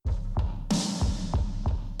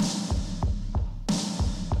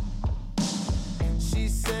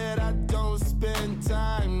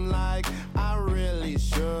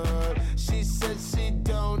should. She said she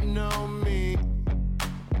don't know me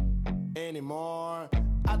anymore.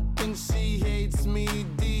 I think she hates me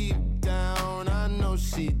deep down. I know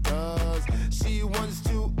she does. She wants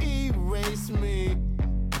to erase me.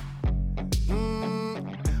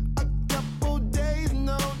 A couple days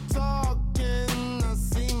no talking. I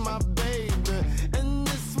see my baby, and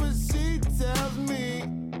this what she tells me.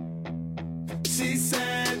 She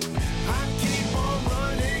said, I keep on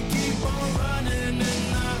running,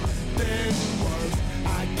 and nothing works.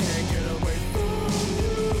 I can't get away from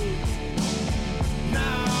you.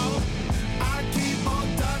 Now I keep on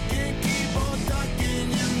ducking,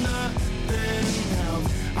 you nothing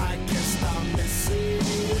helps. I can't stop missing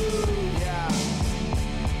you. Yeah.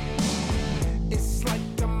 It's like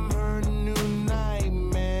I'm her new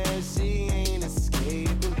nightmare. She ain't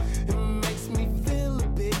escaping. It makes me feel a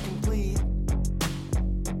bit complete.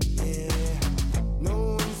 Yeah.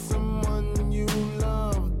 Knowing someone you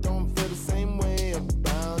love don't feel the same way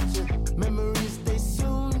about you. Memories they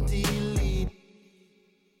soon delete.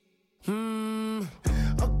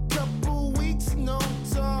 A couple weeks no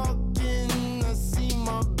talking. I see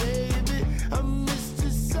my baby. I missed you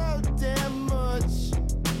so damn much.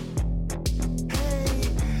 Hey,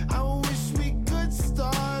 I wish we could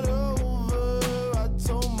start over. I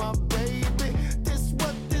told my baby, this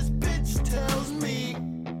what this bitch tells me.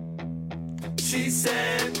 She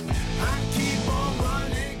said, I keep on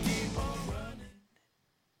running.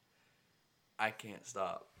 I can't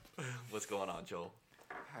stop. What's going on, Joel?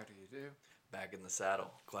 How do you do? Back in the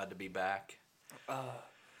saddle. Glad to be back.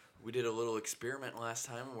 We did a little experiment last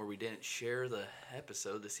time where we didn't share the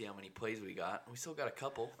episode to see how many plays we got. We still got a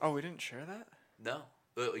couple. Oh, we didn't share that? No.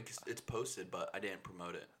 It's posted, but I didn't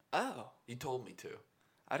promote it. Oh. You told me to.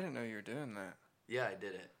 I didn't know you were doing that. Yeah, I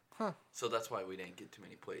did it. Huh. So that's why we didn't get too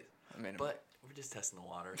many plays. But we're just testing the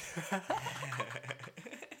waters.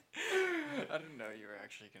 I didn't know you were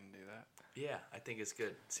actually going to do that. Yeah, I think it's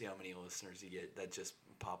good. See how many listeners you get that just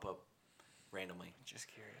pop up randomly. Just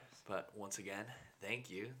curious. But once again, thank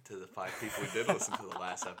you to the 5 people who did listen to the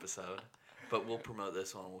last episode. But we'll promote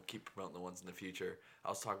this one. We'll keep promoting the ones in the future. I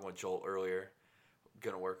was talking with Joel earlier.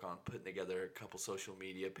 Going to work on putting together a couple social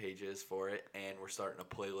media pages for it. And we're starting a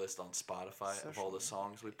playlist on Spotify of all the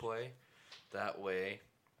songs we play. That way,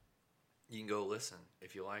 you can go listen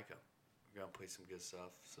if you like them. We're going to play some good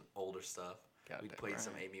stuff, some older stuff. We played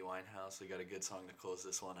some Amy Winehouse. We got a good song to close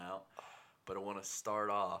this one out. But I want to start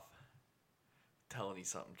off telling you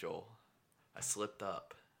something, Joel. I slipped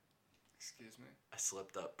up. Excuse me? I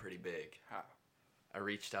slipped up pretty big. How? I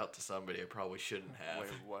reached out to somebody I probably shouldn't have.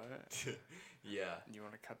 Wait, what? Yeah. You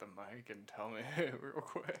want to cut the mic and tell me real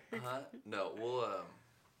quick? No, we'll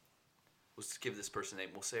just give this person a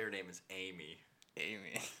name. We'll say her name is Amy.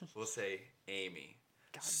 Amy. We'll say Amy.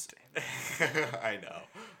 God damn it.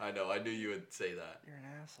 I know. I knew you would say that. You're an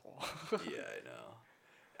asshole. Yeah,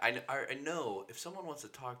 I know. I know if someone wants to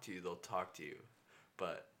talk to you, they'll talk to you.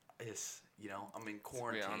 But it's, I'm in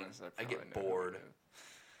quarantine. To be honest, I get bored.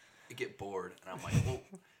 I get bored, and I'm like, well,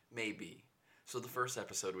 maybe. So the first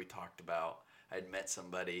episode we talked about, I'd met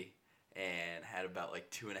somebody and had about like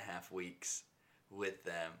 2.5 weeks with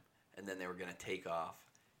them, and then they were going to take off.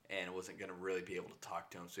 And I wasn't going to really be able to talk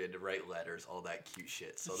to him, so we had to write letters, all that cute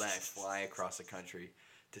shit. So then I fly across the country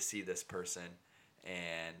to see this person,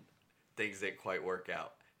 and things didn't quite work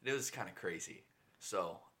out. It was kind of crazy.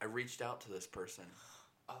 So I reached out to this person.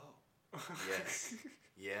 Oh. Yes.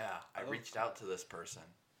 Yeah, I reached out to this person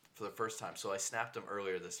for the first time. So I snapped him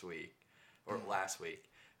earlier this week, or last week,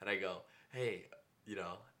 and I go, hey,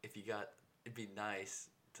 if you got, it'd be nice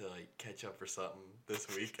to catch up for something this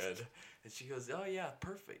weekend. And she goes, oh yeah,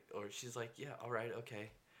 perfect. Or she's like, yeah, all right,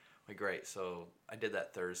 okay. Like, great. So I did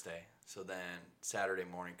that Thursday. So then Saturday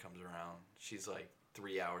morning comes around. She's like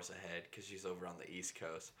 3 hours ahead because she's over on the East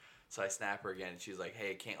Coast. So I snap her again, and she's like,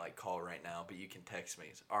 hey, I can't call right now, but you can text me.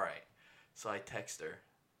 So, all right. So I text her,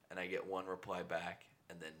 and I get one reply back,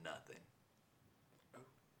 and then nothing. Oh.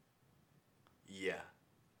 Yeah.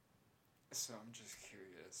 So I'm just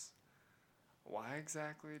curious. Why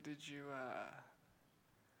exactly did you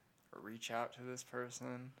reach out to this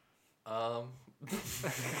person? I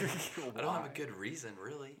don't have a good reason,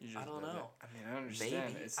 really. I don't know. I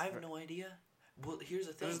understand. Maybe. I have no idea. Well, here's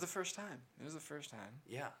the thing. It was the first time.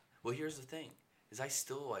 Yeah. Well, here's the thing. Is I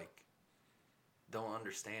still, don't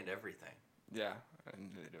understand everything. Yeah,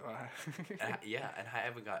 and neither do I. And I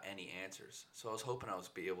haven't got any answers. So I was hoping I was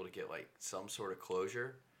be able to get, some sort of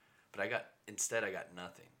closure. But I got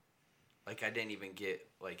nothing. I didn't even get,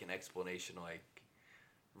 an explanation,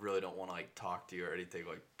 really don't want to, talk to you or anything.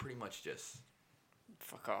 Pretty much just...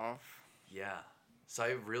 Fuck off. Yeah. So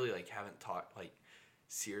I really, haven't talked,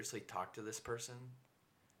 seriously talk to this person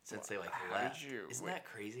since they like how left. did you? Isn't wait, that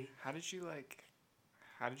crazy? How did you like?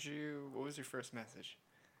 How did you? What was your first message?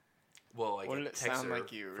 Well, like What I did it texted sound her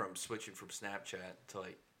like you were- from switching from Snapchat to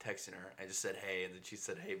like texting her. I just said hey, and then she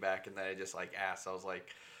said hey back, and then I just like asked. I was like,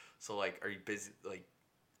 so like, are you busy? Like,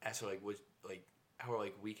 asked her like what like how her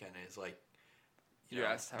like weekend is like. You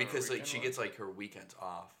asked how her because like weekend she was? gets like her weekends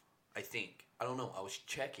off. I think I don't know. I was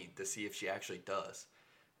checking to see if she actually does,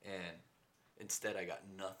 and instead I got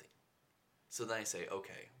nothing. So then I say,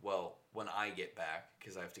 okay, well, when I get back,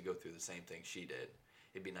 because I have to go through the same thing she did,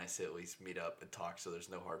 it'd be nice to at least meet up and talk so there's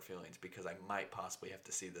no hard feelings, because I might possibly have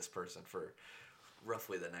to see this person for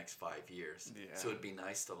roughly the next 5 years. Yeah. So it'd be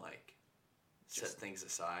nice to, like, set things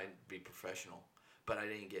aside, be professional. But I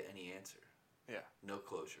didn't get any answer. Yeah. No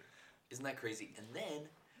closure. Isn't that crazy? And then,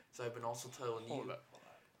 so I've been also telling you. Hold up.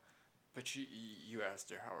 But you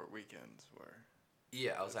asked her how her weekends were.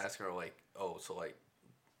 Yeah, I was asking her, like, oh, so, like,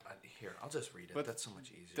 here, I'll just read it. But that's so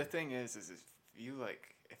much easier. The thing is if you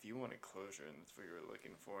wanted closure and that's what you were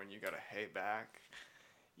looking for, and you got a hey back,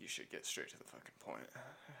 you should get straight to the fucking point.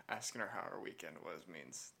 Asking her how her weekend was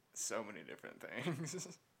means so many different things.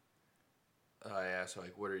 I asked her,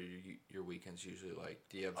 like, what are your weekends usually like?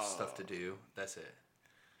 Do you have stuff to do? That's it.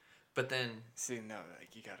 But then... See, no,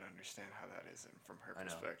 like, you gotta understand how that is from her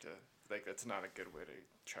perspective. Like, that's not a good way to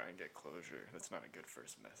try and get closure. That's not a good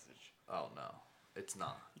first message. Oh, no. It's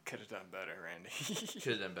not. You could have done better, Randy.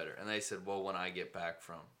 Could have done better. And they said, well, when I get back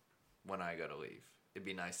from when I gotta leave, it'd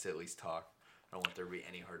be nice to at least talk. I don't want there to be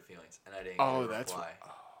any hard feelings. And I didn't get a reply.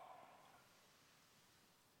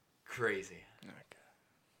 Crazy.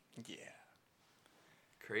 Okay. Yeah.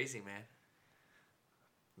 Crazy, man.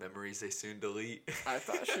 Memories they soon delete. I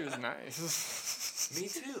thought she was nice. Me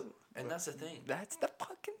too. And that's the thing. That's the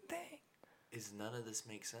fucking thing. Is none of this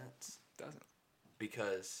makes sense. Doesn't.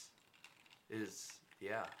 Because I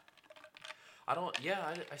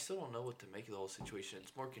still don't know what to make of the whole situation.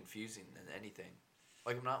 It's more confusing than anything.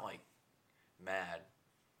 Like, I'm not, like, mad,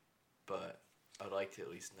 but I'd like to at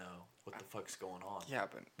least know what the fuck's going on. Yeah,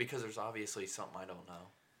 but... Because there's obviously something I don't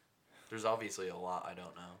know. There's obviously a lot I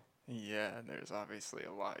don't know. Yeah, there's obviously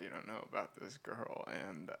a lot you don't know about this girl,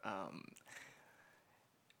 and,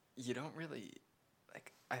 you don't really...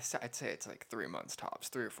 Like, I'd say it's like 3 months tops,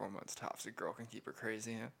 3 or 4 months tops. A girl can keep her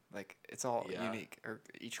crazy. Like, it's all unique, or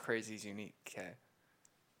each crazy's unique. Okay.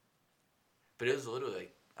 But it was literally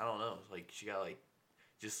like, I don't know, like she got like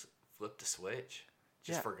just flipped a switch,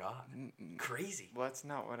 just forgot. Crazy. Well, that's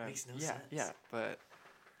not what Makes no sense. Yeah, but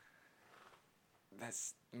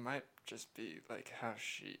that's might just be like how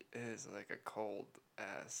she is, like a cold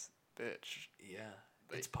ass bitch. Yeah,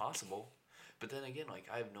 like, it's possible, but then again, like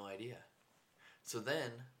I have no idea. So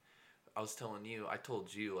then, I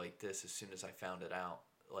told you like this as soon as I found it out,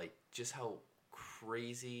 like just how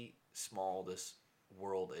crazy small this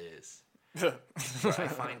world is. But I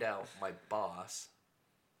find out my boss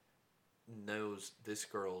knows this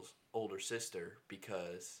girl's older sister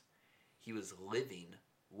because he was living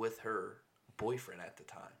with her boyfriend at the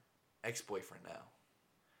time, ex-boyfriend now.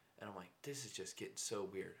 And I'm like, this is just getting so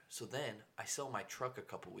weird. So then, I sell my truck a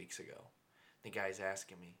couple weeks ago. The guy's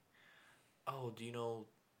asking me, oh, do you know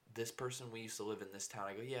this person? We used to live in this town.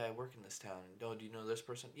 I go, yeah, I work in this town. Oh, do you know this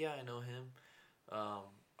person? Yeah, I know him.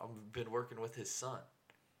 I've been working with his son.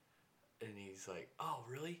 And he's like, oh,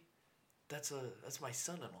 really? That's my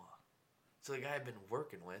son-in-law. So the guy I've been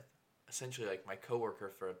working with, essentially like my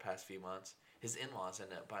coworker for the past few months, his in-laws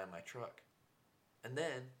ended up buying my truck. And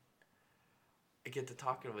then I get to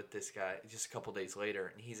talking with this guy just a couple days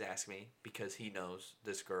later, and he's asked me, because he knows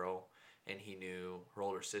this girl, and he knew her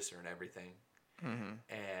older sister and everything. Mm-hmm.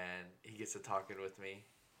 And he gets to talking with me.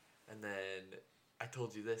 And then I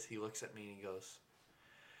told you this. He looks at me and he goes,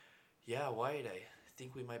 yeah, Wyatt, I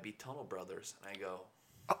think we might be tunnel brothers. And I go,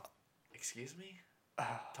 excuse me?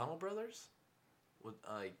 Tunnel brothers?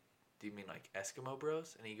 Do you mean like Eskimo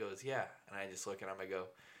bros? And he goes, yeah. And I just look at him, I go,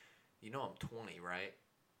 you know I'm 20, right?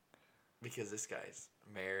 Because this guy's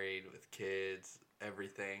married with kids,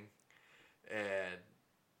 everything. And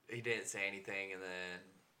he didn't say anything, and then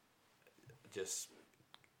just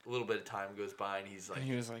a little bit of time goes by, and he's like... And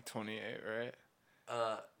he was like 28, right?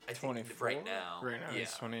 I 24? think right now. Right now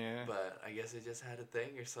he's 28. But I guess they just had a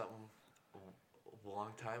thing or something a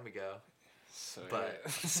long time ago. So, But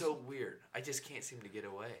it's so weird. I just can't seem to get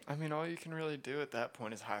away. I mean, all you can really do at that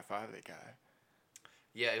point is high-five the guy.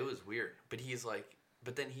 Yeah, it was weird. But he's like...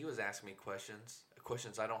 But then he was asking me questions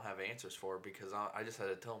I don't have answers for, because I just had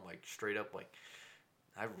to tell him, like, straight up, like,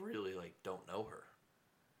 I really, like, don't know her.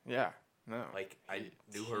 Yeah, no. Like, I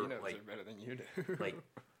knew her, he knows like... her better than you do. like,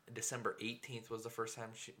 December 18th was the first time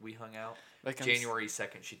we hung out. Like January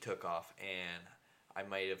 2nd, she took off, and I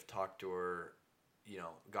might have talked to her,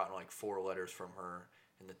 gotten like 4 letters from her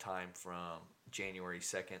in the time from January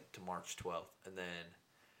 2nd to March 12th. And then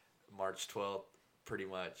March 12th pretty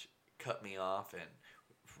much cut me off and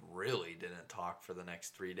really didn't talk for the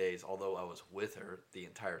next 3 days. Although I was with her the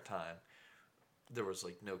entire time, there was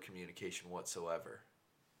like no communication whatsoever.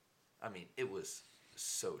 I mean, it was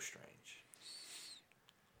so strange.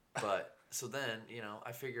 But so then,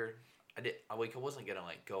 I figured I wasn't gonna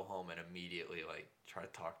like go home and immediately like try to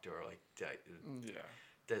talk to her like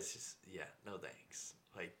that's just no thanks.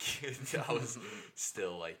 Like I was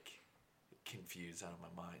still like confused out of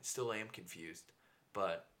my mind. Still am confused.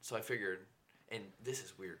 But so I figured, and this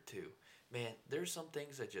is weird too. Man, there's some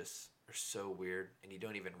things that just are so weird and you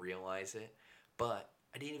don't even realize it. But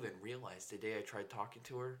I didn't even realize the day I tried talking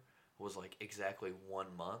to her was like exactly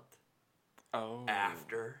 1 month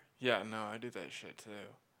after. Yeah, no, I do that shit too.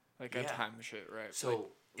 Like I time shit right. So like,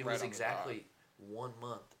 it right was exactly 1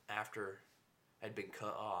 month after I'd been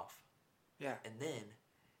cut off. Yeah. And then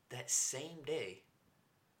that same day,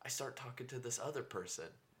 I start talking to this other person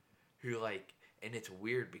who like, and it's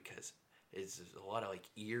weird because there's a lot of like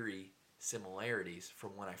eerie similarities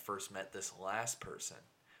from when I first met this last person.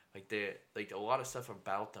 Like a lot of stuff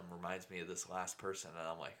about them reminds me of this last person, and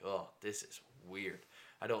I'm like, oh, this is weird.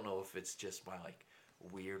 I don't know if it's just my like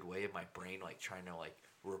weird way of my brain like trying to like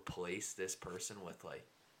replace this person with like,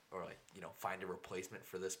 or like find a replacement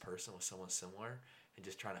for this person with someone similar and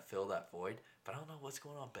just trying to fill that void. But I don't know what's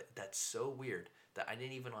going on. But that's so weird that I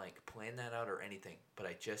didn't even like plan that out or anything. But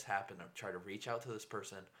I just happened to try to reach out to this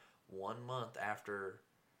person 1 month after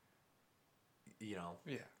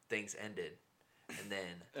things ended. And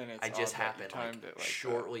then I just happened like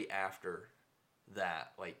shortly after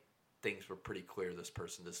that, like things were pretty clear. This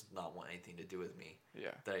person does not want anything to do with me.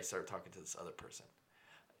 Yeah. That I started talking to this other person,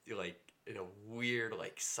 like in a weird,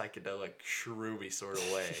 like psychedelic, shroomy sort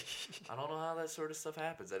of way. I don't know how that sort of stuff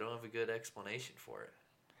happens. I don't have a good explanation for it,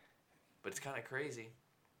 but it's kind of crazy.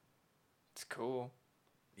 It's cool.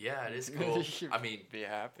 Yeah, it is cool. I mean, be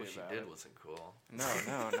happy. What she did wasn't cool. No,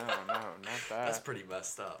 not that. That's pretty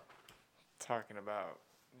messed up. Talking about,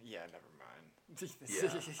 never mind. Yeah,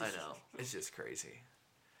 I know. It's just crazy.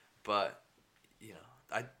 But,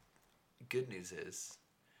 good news is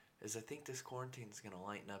I think this quarantine's going to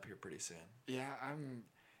lighten up here pretty soon. Yeah, I'm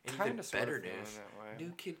kind of better news. That way.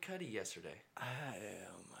 New Kid Cudi yesterday. Oh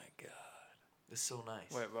my god. It's so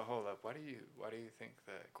nice. Wait, but hold up. Why do you think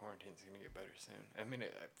that quarantine's going to get better soon? I mean,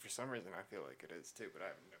 for some reason I feel like it is too, but I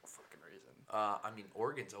have no fucking reason. I mean,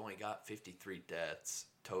 Oregon's only got 53 deaths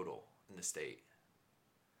total in the state.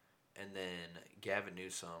 And then Gavin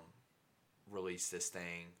Newsom released this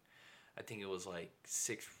thing. I think it was like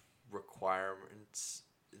 6 requirements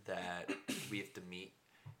that we have to meet.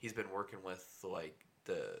 He's been working with like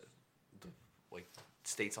the like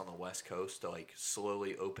states on the West Coast to like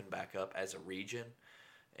slowly open back up as a region,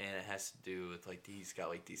 and it has to do with like he's got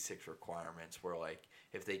like these 6 requirements where like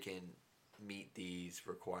if they can meet these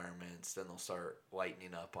requirements, then they'll start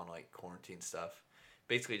lightening up on like quarantine stuff.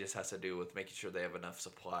 Basically, just has to do with making sure they have enough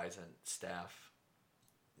supplies and staff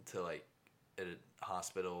to like at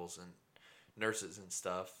hospitals and nurses and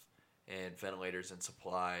stuff and ventilators and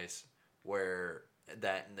supplies where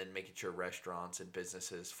that, and then making sure restaurants and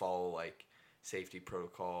businesses follow like safety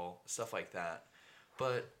protocol, stuff like that.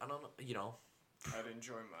 But I don't know, I'd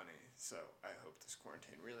enjoy money, so I hope this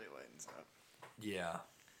quarantine really lightens up. Yeah,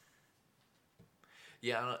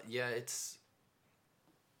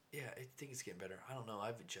 I think it's getting better. I don't know.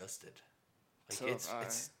 I've adjusted. Like So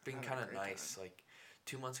it's been kind of nice. time. Like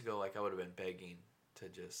 2 months ago, like I would have been begging to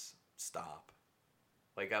just stop.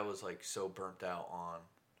 Like I was like so burnt out on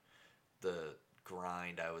the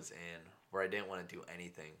grind I was in, where I didn't want to do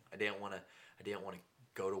anything. I didn't want to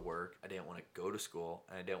go to work. I didn't want to go to school,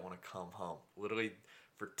 and I didn't want to come home. Literally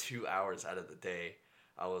for 2 hours out of the day,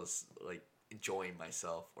 I was like enjoying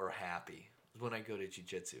myself or happy when I go to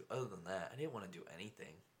jiu-jitsu. Other than that, I didn't want to do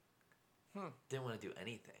anything. Didn't want to do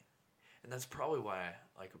anything. And that's probably why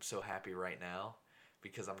I'm so happy right now,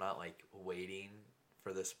 because I'm not like waiting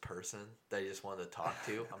for this person that I just wanted to talk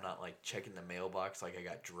to. I'm not like checking the mailbox like I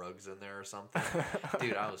got drugs in there or something.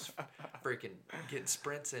 Dude, I was freaking getting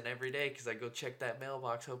sprints in every day because I go check that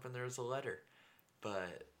mailbox hoping there's a letter.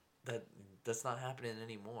 But that's not happening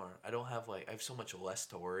anymore. I have so much less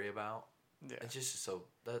to worry about. Yeah. It's just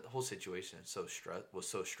that whole situation was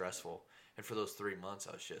so stressful. And for those 3 months,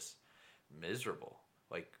 I was just miserable.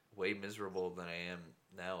 Like way miserable than I am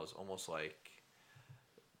now. It's almost like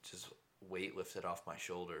just weight lifted off my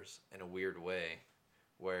shoulders in a weird way,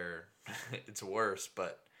 where it's worse,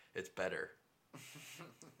 but It's better.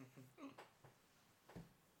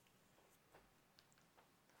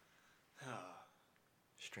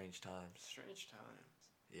 Strange times. Strange times.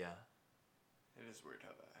 Yeah. It is weird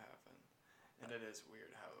how that happened. And it is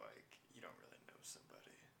weird how, like, you don't really know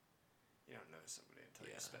somebody. You don't know somebody until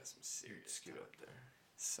you spent some serious Scoot time. up there.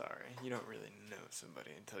 Sorry. You don't really know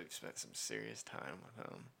somebody until you've spent some serious time with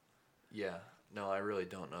them. Yeah. No, I really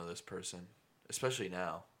don't know this person. Especially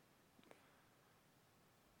now.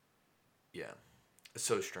 Yeah. It's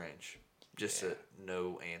so strange. Just a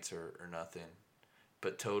no answer or nothing.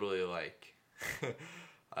 But totally, like,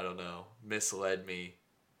 I don't know, misled me.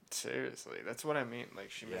 Seriously. That's what I mean. Like,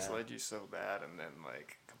 she misled you so bad and then,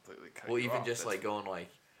 like, completely cut you off. Well, even just, That's like, going, like,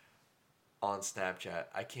 on Snapchat,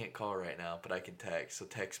 I can't call right now, but I can text. So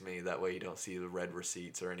text me. That way you don't see the red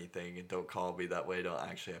receipts or anything. And don't call me. That way I don't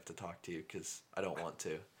actually have to talk to you because I don't want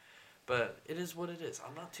to. But it is what it is.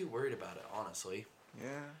 I'm not too worried about it, honestly.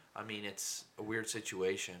 Yeah. I mean, it's a weird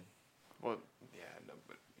situation. Well, yeah, no,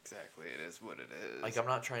 but exactly. It is what it is. Like, I'm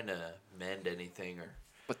not trying to mend anything or...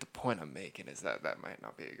 But the point I'm making is that might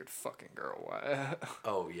not be a good fucking girl. Why?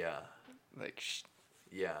 Oh, yeah. Like,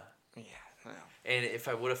 Yeah. yeah, no. And if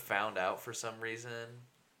I would have found out for some reason,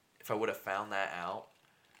 if I would have found that out,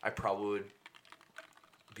 I probably would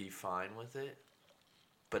be fine with it.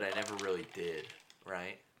 But I never really did,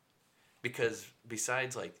 right? Because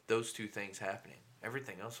besides, like, those two things happening,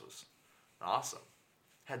 everything else was awesome.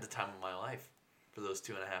 Had the time of my life for those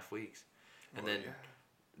 2.5 weeks. And Well, then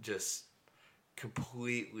just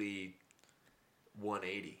completely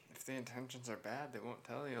 180. If the intentions are bad, they won't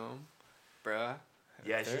tell you 'em, bruh.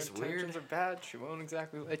 Yeah, If it's their just weird. intentions are bad, she won't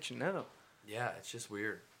exactly let you know. Yeah, it's just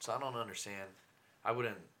weird. So I don't understand. I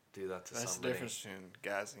wouldn't do that to That's the somebody. difference between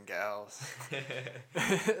guys and gals.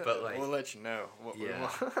 But, like... we'll let you know what we Yeah.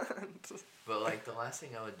 want. But, like, the last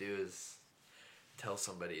thing I would do is tell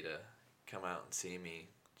somebody to come out and see me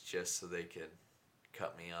just so they could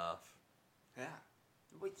cut me off. Yeah.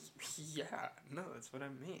 Well, yeah. No, that's what I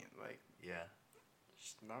mean. Like, Yeah.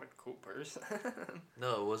 she's not a cool person.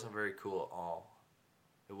 No, it wasn't very cool at all.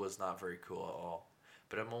 It was not very cool at all.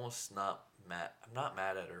 But I'm almost not mad. I'm not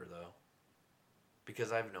mad at her, though.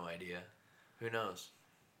 Because I have no idea. Who knows?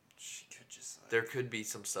 She could just, like... There could be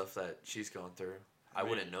some stuff that she's going through. I mean,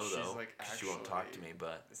 wouldn't know, she's, though. like, Because she won't talk to actually- me,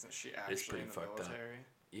 but... Isn't she actually pretty in the fucked up. military?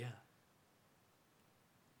 Yeah.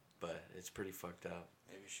 But it's pretty fucked up.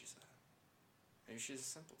 Maybe she's a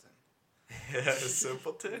simpleton. A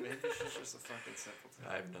simpleton? Maybe she's just a fucking simpleton.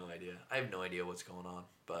 I have no idea. I have no idea what's going on,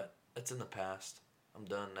 but it's in the past. I'm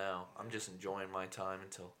done now. I'm just enjoying my time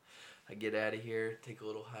until I get out of here, take a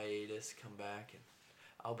little hiatus, come back, and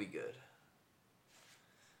I'll be good.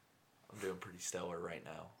 I'm doing pretty stellar right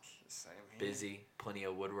now. Same here. Busy, plenty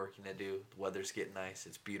of woodworking to do. The weather's getting nice.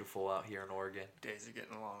 It's beautiful out here in Oregon. Days are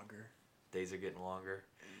getting longer. Days are getting longer.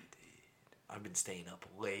 Indeed. I've been staying up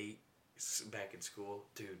late back in school.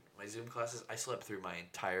 Dude, my Zoom classes, I slept through my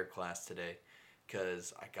entire class today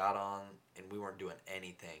because I got on and we weren't doing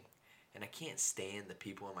anything. And I can't stand the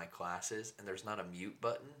people in my classes and there's not a mute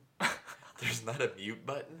button. There's not a mute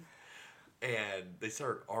button. And they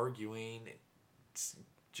start arguing. It's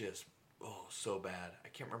just, so bad. I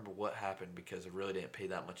can't remember what happened because I really didn't pay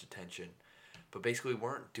that much attention. But basically, we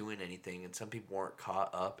weren't doing anything, and some people weren't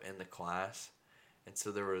caught up in the class. And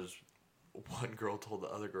so there was one girl told the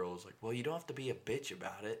other girl, was like, well, you don't have to be a bitch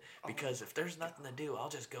about it, because if there's nothing to do, I'll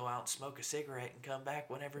just go out and smoke a cigarette and come back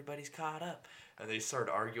when everybody's caught up. And they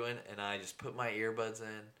started arguing, and I just put my earbuds in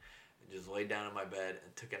and just laid down in my bed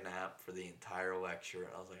and took a nap for the entire lecture. And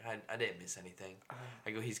I was like, I didn't miss anything.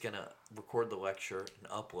 I go, he's going to record the lecture and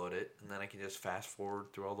upload it, and then I can just fast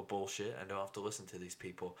forward through all the bullshit. I don't have to listen to these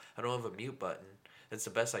people. I don't have a mute button. It's the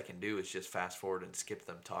best I can do is just fast forward and skip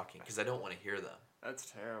them talking, because I don't want to hear them. That's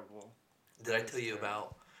terrible. Did I tell you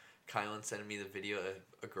about Kylan sending me the video of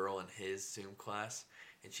a girl in his Zoom class,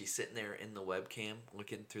 and she's sitting there in the webcam,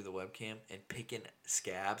 looking through the webcam, and picking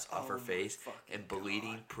scabs off her face and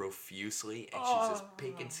bleeding profusely, and she's just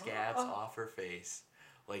picking scabs off her face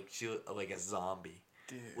like like a zombie.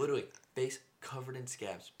 Dude. Literally, face covered in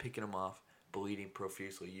scabs, picking them off, bleeding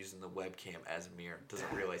profusely, using the webcam as a mirror.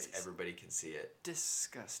 Doesn't realize everybody can see it.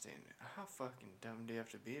 Disgusting. How fucking dumb do you have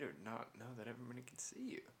to be to not know that everybody can see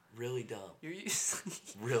you? Really dumb. You're using...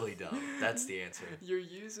 Really dumb. That's the answer. You're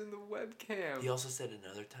using the webcam. He also said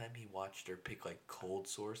another time he watched her pick like cold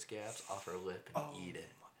sore scabs off her lip and eat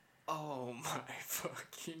it. Oh my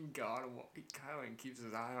fucking god. Kylan keeps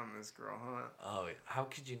his eye on this girl, huh? Oh, how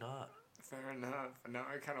could you not? Fair enough. Now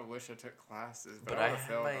I kind of wish I took classes, but I I would have had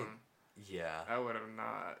failed my... them. Yeah. I would have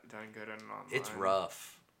not done good in online. It's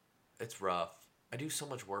rough. It's rough. I do so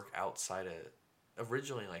much work outside of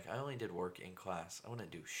originally, like, I only did work in class. I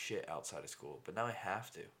wouldn't do shit outside of school, but now I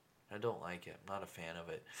have to. I don't like it. I'm not a fan of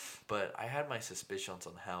it. But I had my suspicions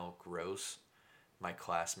on how gross my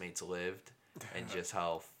classmates lived and just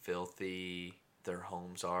how filthy their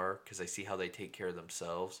homes are because I see how they take care of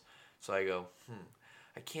themselves. So I go,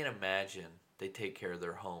 I can't imagine they take care of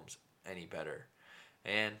their homes any better.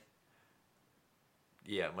 And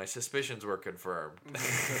yeah, my suspicions were confirmed.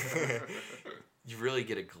 You really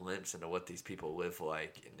get a glimpse into what these people live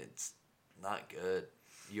like, and it's not good.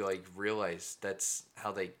 You like realize that's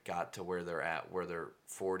how they got to where they're at, where they're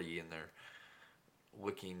 40 and they're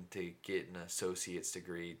looking to get an associate's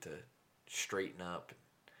degree to straighten up.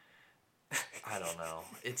 I don't know.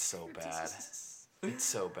 It's so bad. It's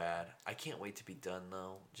so bad. I can't wait to be done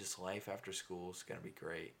though. Just life after school is gonna be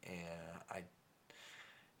great, and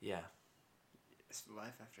yeah.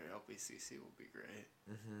 Life after LBCC will be great.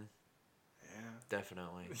 Mhm. Yeah.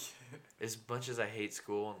 Definitely. As much as I hate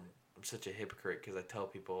school, and I'm such a hypocrite because I tell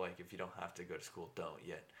people, like, if you don't have to go to school, don't.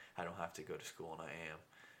 Yet I don't have to go to school, and I am.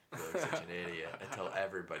 I'm such an idiot. I tell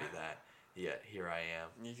everybody that. Yet here I am.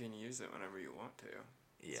 You can use it whenever you want to.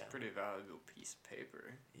 Yeah. It's a pretty valuable piece of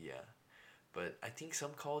paper. Yeah. But I think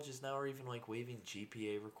some colleges now are even, like, waiving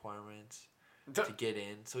GPA requirements to get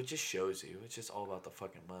in. So it just shows you. It's just all about the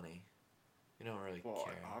fucking money. You don't really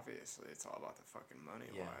care. Obviously, it's all about the fucking money,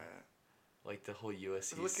 Yeah. Wyatt. Like the whole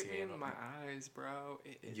USC Look scandal. at me in my eyes, bro.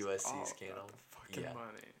 It is USC all scandal. about the fucking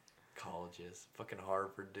money. Colleges. Fucking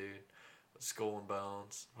Harvard, dude. Skull and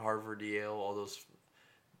Bones. Harvard, Yale, all those.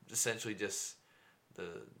 Essentially just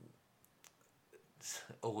the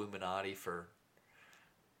Illuminati for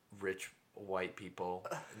rich white people.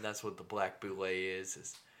 And that's what the Black Boule is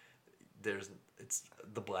it's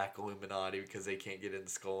the Black Illuminati because they can't get into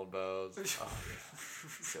Skull and Bones. Oh,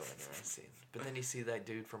 so interesting. But then you see that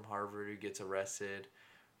dude from Harvard who gets arrested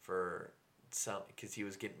for because he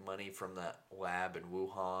was getting money from that lab in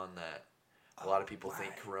Wuhan that a lot of people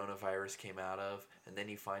think coronavirus came out of, and then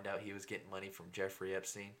you find out he was getting money from Jeffrey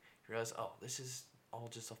Epstein. You realize, oh, this is all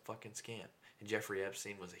just a fucking scam. And Jeffrey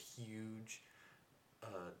Epstein was a huge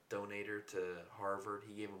donator to Harvard.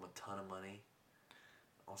 He gave him a ton of money.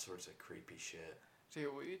 All sorts of creepy shit.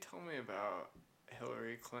 Dude, will you tell me about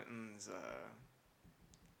Hillary Clinton's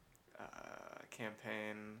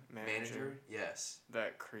campaign manager? Yes.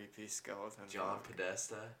 That creepy skeleton. John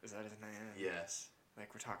Podesta. Is that his name? Yes.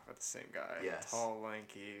 Like, we're talking about the same guy. Yes. Tall,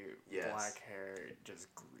 lanky, yes. black hair,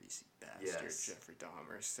 just greasy bastard. Yes. Jeffrey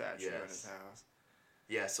Dahmer statue in his house.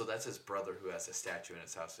 Yeah, so that's his brother who has a statue in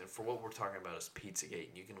his house. And for what we're talking about is Pizzagate.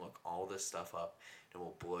 And you can look all this stuff up and it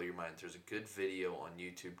will blow your mind. There's a good video on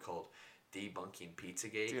YouTube called Debunking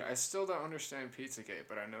Pizzagate. Dude, I still don't understand Pizzagate,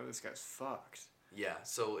 but I know this guy's fucked. Yeah,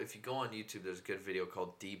 so if you go on YouTube, there's a good video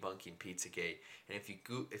called Debunking Pizzagate. And if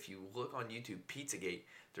you look on YouTube, Pizzagate,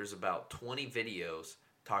 there's about 20 videos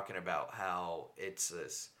talking about how it's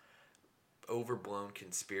this overblown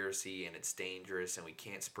conspiracy and it's dangerous and we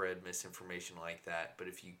can't spread misinformation like that. But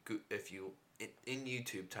if you in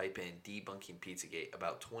YouTube type in Debunking Pizzagate,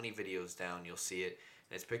 about 20 videos down you'll see it,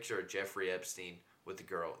 and it's a picture of Jeffrey Epstein with the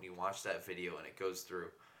girl, and you watch that video and it goes through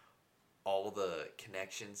all the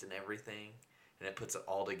connections and everything, and it puts it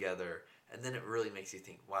all together, and then it really makes you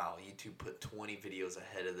think, wow, YouTube put 20 videos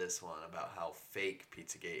ahead of this one about how fake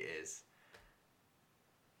Pizzagate is.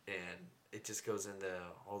 And it just goes into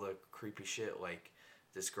all the creepy shit, like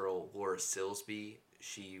this girl, Laura Silsby,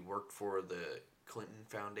 she worked for the Clinton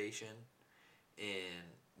Foundation, and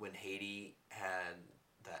when Haiti had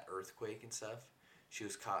that earthquake and stuff, she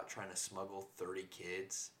was caught trying to smuggle 30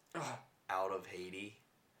 kids out of Haiti,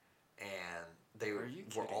 and they were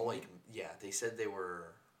all like, they said they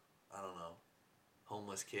were, I don't know,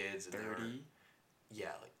 homeless kids. And 30?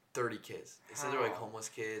 Yeah, like 30 kids. They said they were like homeless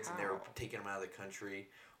kids, and they were taking them out of the country,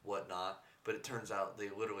 whatnot. But it turns out they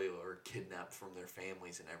literally were kidnapped from their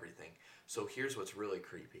families and everything. So here's what's really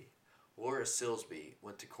creepy. Laura Silsby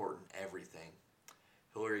went to court and everything.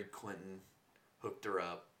 Hillary Clinton hooked her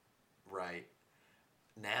up, right?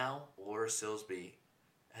 Now, Laura Silsby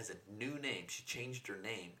has a new name. She changed her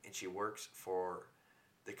name, and she works for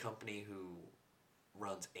the company who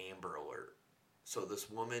runs Amber Alert. So this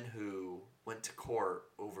woman who went to court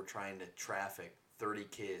over trying to traffic 30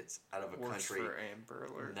 kids out of a country for Amber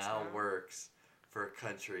Alert now works for a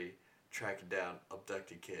country tracking down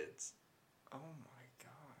abducted kids. Oh my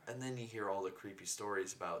god. And then you hear all the creepy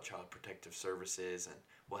stories about Child Protective Services and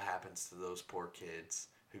what happens to those poor kids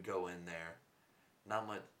who go in there. Not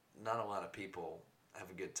a lot of people have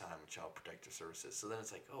a good time with Child Protective Services. So then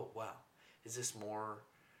it's like, oh wow, is this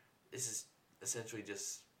essentially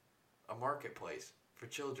just a marketplace for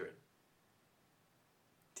children?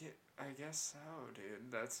 Dude, I guess so,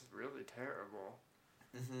 dude. That's really terrible.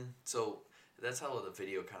 So that's how the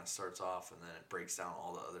video kind of starts off, and then it breaks down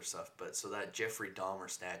all the other stuff. But so that Jeffrey Dahmer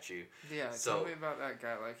statue. Yeah, tell me about that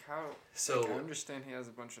guy. Like, how... So... Like, I understand he has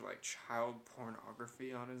a bunch of, like, child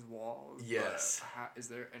pornography on his walls. Yes. But is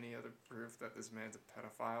there any other proof that this man's a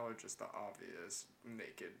pedophile, or just the obvious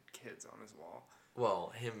naked kids on his wall?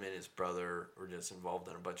 Well, him and his brother were just involved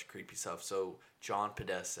in a bunch of creepy stuff. So John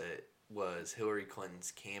Podesta was Hillary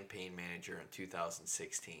Clinton's campaign manager in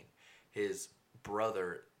 2016. His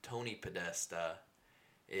brother, Tony Podesta,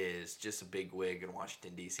 is just a big wig in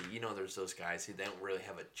Washington, D.C. You know, there's those guys who don't really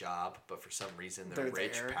have a job, but for some reason they're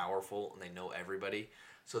rich, there. Powerful, and they know everybody.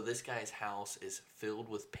 So this guy's house is filled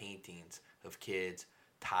with paintings of kids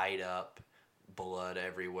tied up, blood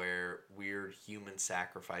everywhere, weird human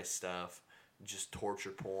sacrifice stuff, just torture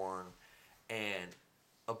porn. And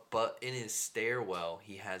but in his stairwell,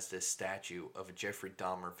 he has this statue of a Jeffrey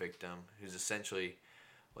Dahmer victim who's essentially...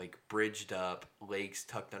 like bridged up, legs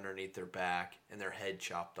tucked underneath their back, and their head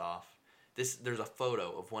chopped off. There's a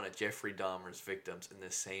photo of one of Jeffrey Dahmer's victims in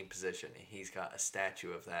this same position, and he's got a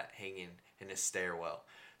statue of that hanging in his stairwell.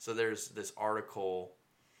 So there's this article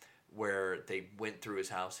where they went through his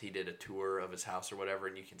house. He did a tour of his house or whatever,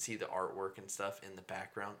 and you can see the artwork and stuff in the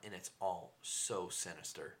background, and it's all so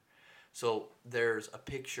sinister. So there's a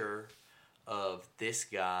picture of this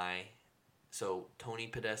guy. So Tony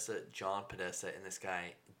Podesta, John Podesta, and this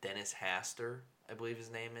guy, Dennis Haster, I believe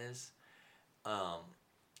his name is.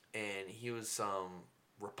 And he was some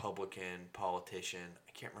Republican politician.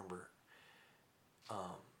 I can't remember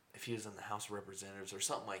if he was in the House of Representatives or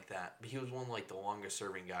something like that. But he was one of like the longest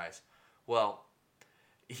serving guys. Well,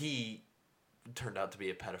 he turned out to be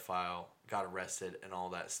a pedophile, got arrested, and all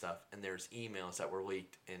that stuff. And there's emails that were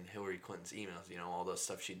leaked in Hillary Clinton's emails, you know, all the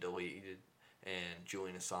stuff she deleted. And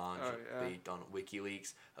Julian Assange leaked on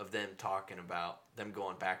WikiLeaks of them talking about them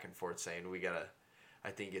going back and forth saying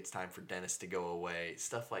I think it's time for Dennis to go away,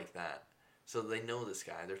 stuff like that. So they know this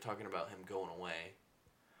guy. They're talking about him going away.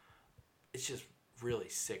 It's just really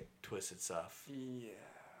sick, twisted stuff.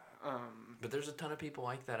 Yeah. But there's a ton of people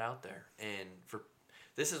like that out there, and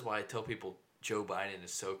this is why I tell people Joe Biden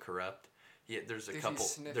is so corrupt. Yeah, there's a couple.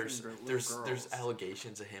 There's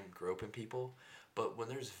allegations of him groping people. But when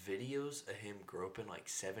there's videos of him groping like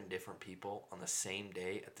 7 different people on the same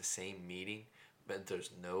day at the same meeting, but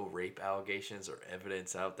there's no rape allegations or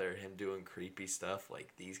evidence out there, him doing creepy stuff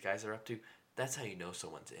like these guys are up to, that's how you know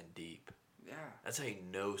someone's in deep. Yeah. That's how you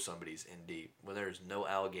know somebody's in deep. When there's no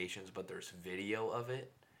allegations, but there's video of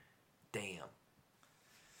it, damn.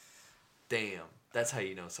 That's how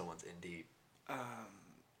you know someone's in deep.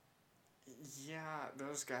 Yeah,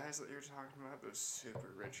 those guys that you're talking about, those super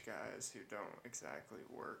rich guys who don't exactly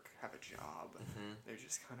have a job. Mm-hmm. They're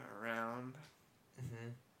just kind of around. Mm-hmm.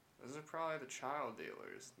 Those are probably the child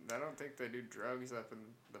dealers. I don't think they do drugs up in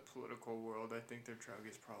the political world. I think their drug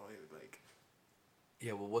is probably like...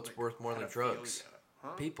 Yeah, well, what's worth more than drugs?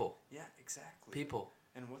 Huh? People. Yeah, exactly. People.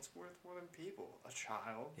 And what's worth more than people? A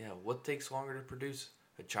child. Yeah, what takes longer to produce?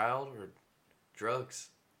 A child or drugs?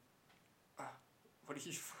 What do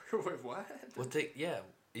you... Wait, what?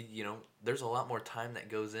 You know, there's a lot more time that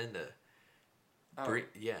goes into to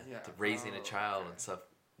raising a child and stuff.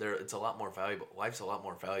 It's a lot more valuable. Life's a lot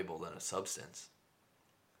more valuable than a substance.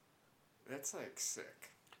 That's, like,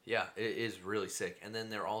 sick. Yeah, it is really sick. And then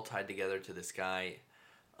they're all tied together to this guy,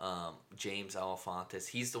 James Alefantis.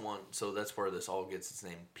 He's the one, so that's where this all gets its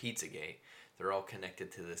name, Pizzagate. They're all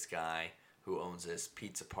connected to this guy who owns this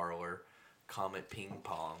pizza parlor, Comet Ping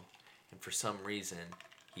Pong. And for some reason,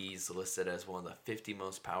 he's listed as one of the 50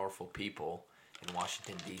 most powerful people in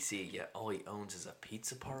Washington, D.C., yet all he owns is a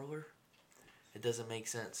pizza parlor? It doesn't make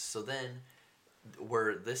sense. So then,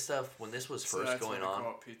 when this was first going on...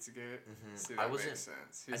 call it Pizzagate? Mm-hmm. See, that makes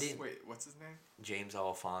sense. Wait, what's his name? James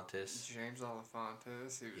Alefantis. James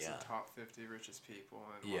Alefantis. He was the top 50 richest people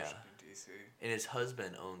in Washington, D.C. And his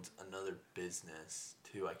husband owns another business,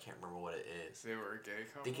 too. I can't remember what it is. They were a gay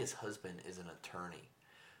couple? I think his husband is an attorney.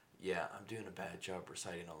 Yeah, I'm doing a bad job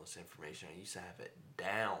reciting all this information. I used to have it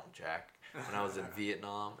down, Jack, when I was in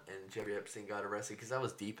Vietnam and Jeffrey Epstein got arrested, because I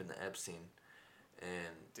was deep in the Epstein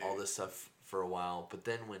and all this stuff for a while. But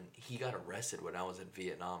then when he got arrested when I was in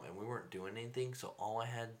Vietnam and we weren't doing anything, so all I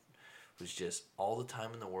had was just all the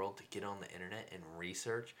time in the world to get on the internet and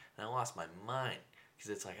research, and I lost my mind,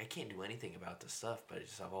 because it's like I can't do anything about this stuff, but I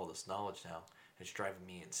just have all this knowledge now. It's driving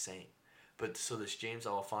me insane. But so this James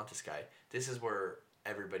Alefantis guy, this is where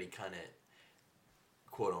everybody kind of,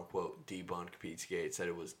 quote unquote, debunked Pizzagate, said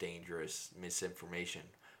it was dangerous misinformation,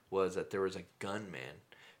 was that there was a gunman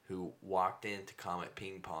who walked into Comet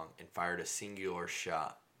Ping Pong and fired a singular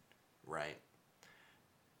shot right?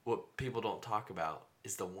 What people don't talk about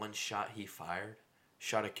is the one shot he fired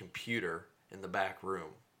shot a computer in the back room.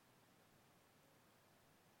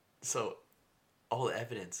 So all the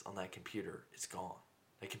evidence on that computer is gone.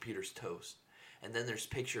 That computer's toast. And then there's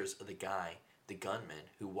pictures of the guy, the gunman,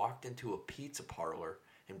 who walked into a pizza parlor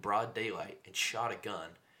in broad daylight and shot a gun,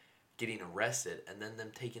 getting arrested, and then them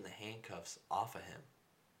taking the handcuffs off of him.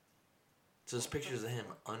 So there's pictures of him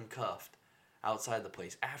uncuffed outside the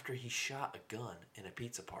place after he shot a gun in a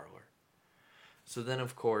pizza parlor. So then,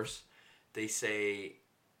 of course, they say,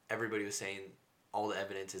 everybody was saying all the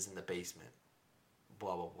evidence is in the basement.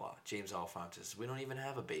 Blah, blah, blah. James Alefonte says, we don't even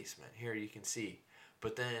have a basement. Here you can see.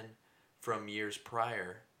 But then, from years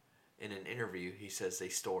prior, in an interview, he says they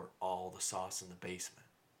store all the sauce in the basement.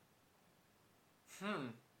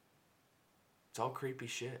 It's all creepy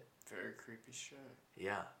shit. Very creepy shit.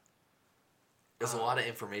 Yeah. There's a lot of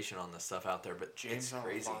information on this stuff out there, but James it's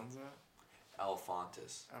crazy.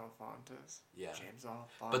 Alefontes. Yeah. James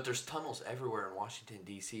Alefontes. But there's tunnels everywhere in Washington,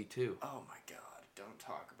 D.C., too. Oh my god, don't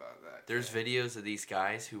talk about that. There's videos of these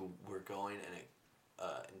guys who were going and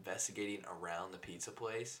investigating around the pizza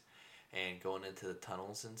place and going into the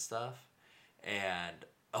tunnels and stuff. And,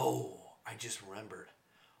 I just remembered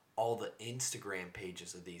all the Instagram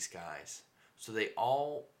pages of these guys. So they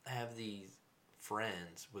all have these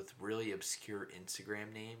friends with really obscure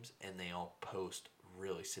Instagram names, and they all post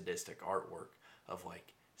really sadistic artwork of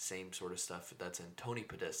like same sort of stuff that's in Tony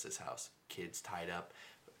Podesta's house. Kids tied up,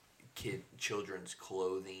 children's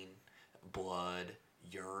clothing, blood,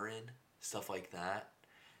 urine, stuff like that.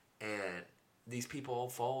 And these people all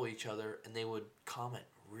follow each other, and they would comment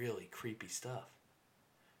really creepy stuff.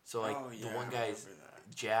 So like the one guy's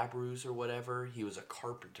Jabroos or whatever, he was a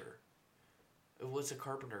carpenter. What's a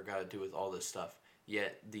carpenter got to do with all this stuff?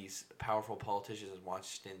 Yet these powerful politicians in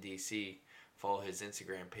Washington, D.C. follow his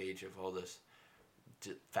Instagram page of all this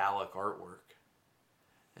phallic artwork.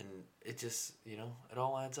 And it just, it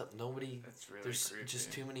all adds up. It's really there's creepy.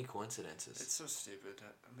 just too many coincidences. It's so stupid.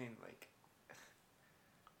 I mean, like,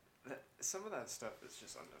 some of that stuff is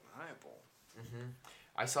just undeniable. Mm-hmm.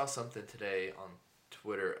 I saw something today on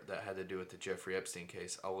Twitter that had to do with the Jeffrey Epstein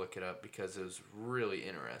case. I'll look it up because it was really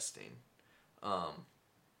interesting.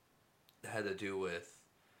 It had to do with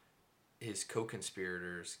his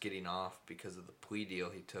co-conspirators getting off because of the plea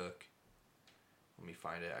deal he took. Let me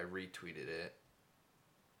find it. I retweeted it.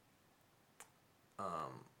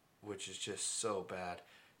 Which is just so bad.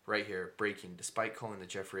 Right here, breaking. Despite calling the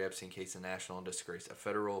Jeffrey Epstein case a national disgrace, a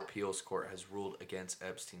federal appeals court has ruled against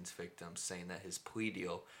Epstein's victims, saying that his plea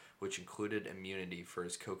deal, which included immunity for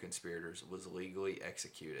his co-conspirators, was legally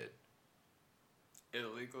executed.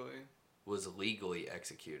 Illegally? Was legally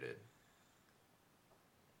executed.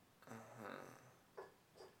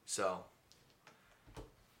 So,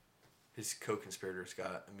 his co-conspirators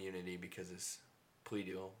got immunity because his plea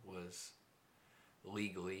deal was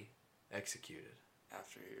legally executed.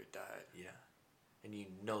 After he died. Yeah. And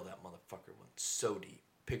that motherfucker went so deep.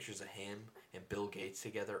 Pictures of him and Bill Gates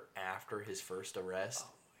together after his first arrest.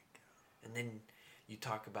 Oh my god. And then you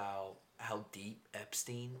talk about how deep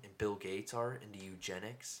Epstein and Bill Gates are into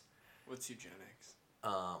eugenics. What's eugenics?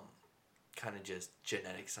 Kind of just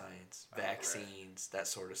genetic science, vaccines, that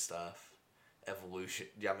sort of stuff, evolution.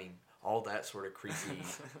 I mean, all that sort of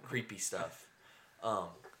creepy stuff.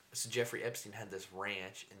 So Jeffrey Epstein had this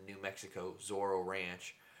ranch in New Mexico, Zorro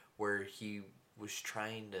Ranch, where he was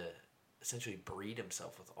trying to essentially breed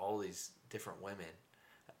himself with all these different women.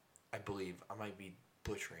 I believe I might be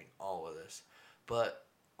butchering all of this, but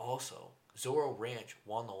also Zorro Ranch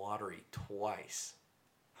won the lottery twice.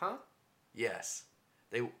 Huh? Yes.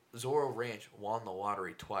 Zorro Ranch won the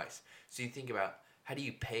lottery twice. So you think about, how do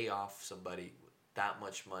you pay off somebody that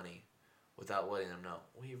much money without letting them know?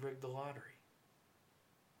 Well, you rigged the lottery.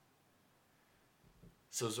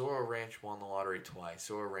 So Zorro Ranch won the lottery twice.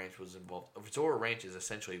 Zorro Ranch was involved. Zorro Ranch is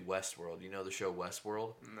essentially Westworld. You know the show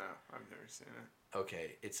Westworld? No, I've never seen it.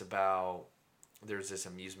 Okay, it's about, there's this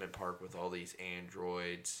amusement park with all these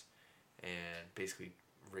androids, and basically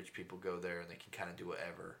rich people go there and they can kind of do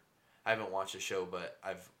whatever. I haven't watched the show, but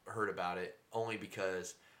I've heard about it only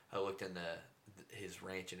because I looked into his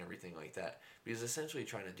ranch and everything like that. But he's essentially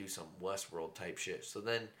trying to do some Westworld type shit. So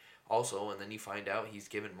then also, and then you find out he's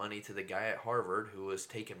giving money to the guy at Harvard who was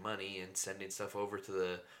taking money and sending stuff over to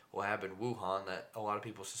the lab in Wuhan that a lot of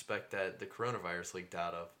people suspect that the coronavirus leaked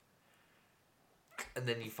out of. And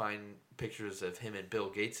then you find pictures of him and Bill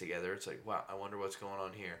Gates together. It's like, wow, I wonder what's going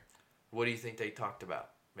on here. What do you think they talked about?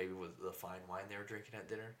 Maybe with the fine wine they were drinking at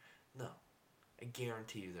dinner? No. I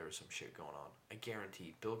guarantee you there was some shit going on. I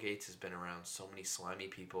guarantee Bill Gates has been around so many slimy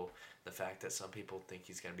people. The fact that some people think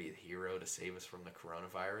he's going to be the hero to save us from the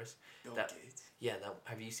coronavirus. Bill Gates? Yeah,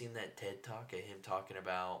 have you seen that TED Talk of him talking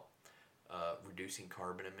about reducing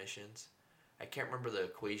carbon emissions? I can't remember the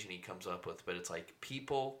equation he comes up with, but it's like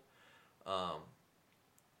people,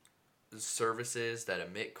 services that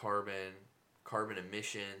emit carbon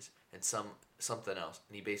emissions, and something else.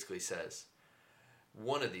 And he basically says,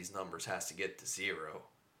 one of these numbers has to get to zero,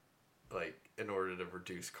 like, in order to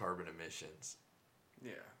reduce carbon emissions.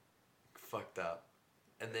 Yeah. Fucked up.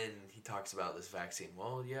 And then he talks about this vaccine.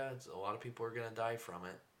 Well, yeah, a lot of people are going to die from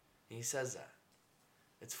it. And he says that.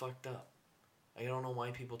 It's fucked up. I don't know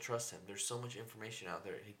why people trust him. There's so much information out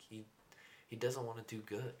there. He doesn't want to do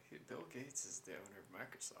good. Bill Gates is the owner of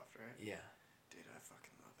Microsoft, right? Yeah. Dude, I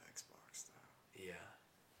fucking love Xbox, though. Yeah.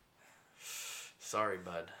 Sorry,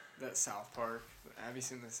 bud. That South Park. Have you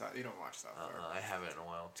seen the South? You don't watch South Park. I haven't in a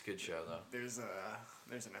while. It's a good show, though. There's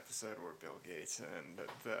an episode where Bill Gates and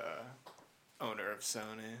the owner of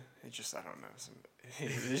Sony, he's just, I don't know,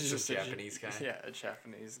 he's just a Japanese guy? Yeah, a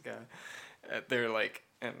Japanese guy. They're like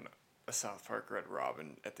in a South Park Red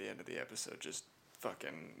Robin at the end of the episode, just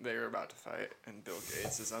fucking, they were about to fight, and Bill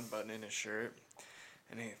Gates is unbuttoning his shirt,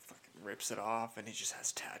 and he fucking rips it off, and he just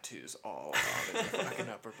has tattoos all on his fucking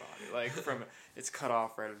upper body. Like, it's cut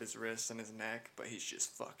off right at his wrist and his neck, but he's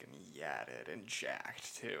just fucking yadded and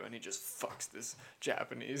jacked, too, and he just fucks this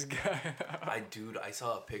Japanese guy up. I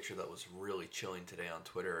saw a picture that was really chilling today on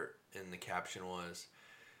Twitter, and the caption was,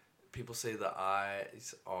 people say the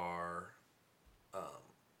eyes are, oh,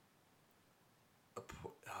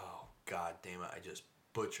 god damn it, I just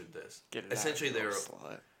butchered this. Essentially, they're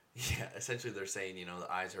saying,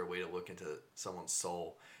 the eyes are a way to look into someone's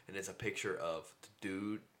soul. And it's a picture of the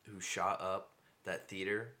dude who shot up that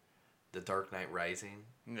theater, The Dark Knight Rising.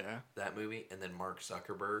 Yeah. That movie. And then Mark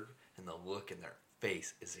Zuckerberg. And the look in their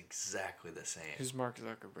face is exactly the same. Who's Mark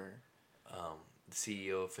Zuckerberg? The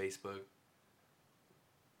CEO of Facebook.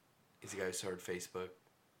 He's the guy who started Facebook.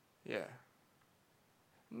 Yeah.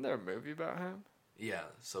 Isn't there a movie about him? Yeah,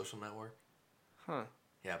 Social Network. Huh.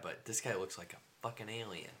 Yeah, but this guy looks like a fucking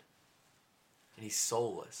alien. And he's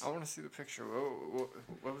soulless. I want to see the picture.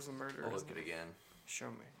 What was the murder? I'll look it again.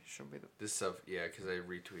 Show me the... This stuff, yeah, because I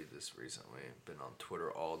retweeted this recently. Been on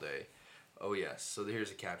Twitter all day. Oh, yes. So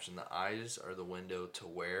here's a caption. The eyes are the window to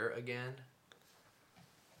where again?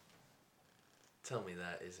 Tell me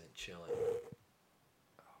that isn't chilling.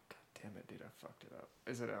 Oh, god damn it, dude. I fucked it up.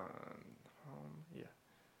 Is it on home? Yeah.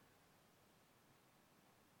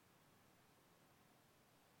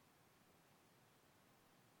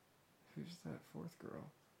 Who's that fourth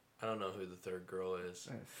girl? I don't know who the third girl is.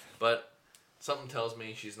 But something tells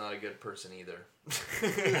me she's not a good person either.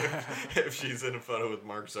 If she's in a photo with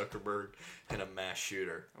Mark Zuckerberg and a mass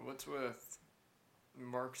shooter. What's with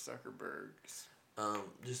Mark Zuckerberg's?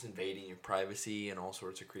 Just invading your privacy and all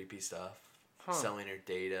sorts of creepy stuff. Huh. Selling your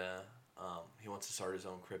data. He wants to start his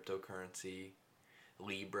own cryptocurrency.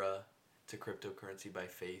 Libra. It's a cryptocurrency by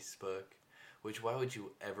Facebook. Which, why would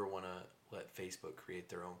you ever want to let Facebook create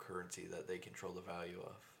their own currency that they control the value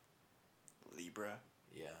of? Libra?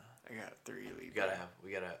 Yeah. I got 3 Libra.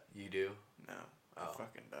 You do? No, I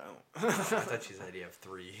fucking don't. I thought you said you have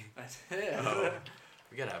 3. I did. Oh.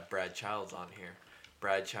 We gotta have Brad Childs on here.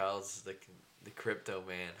 Brad Childs is the crypto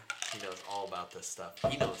man. He knows all about this stuff.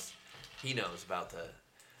 He knows about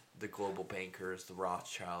the global bankers, the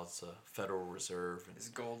Rothschilds, the Federal Reserve, and Is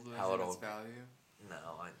gold how losing it its value? No,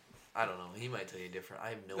 I don't know. He might tell you different.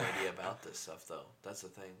 I have no idea about this stuff though. That's the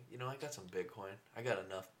thing. I got some Bitcoin. I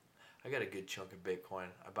got a good chunk of Bitcoin.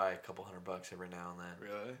 I buy a couple $100 every now and then.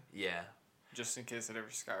 Really? Yeah. Just in case it ever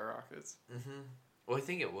skyrockets? Mm-hmm. Well, I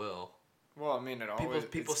think it will. Well, I mean, it always...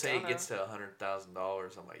 People say it gets to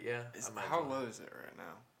 $100,000. I'm like, yeah. How low is it right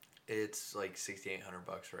now? It's like $6,800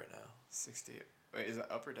 right now. 60. Wait, is it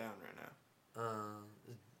up or down right now?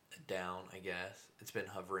 Down, I guess. It's been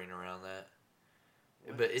hovering around that.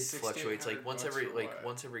 What? But it fluctuates like once every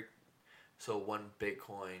 $6,800 so 1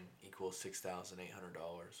 Bitcoin equals $6,800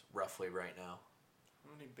 roughly right now.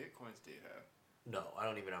 How many Bitcoins do you have? No, I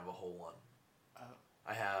don't even have a whole one. Oh.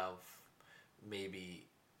 I have maybe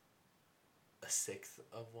a sixth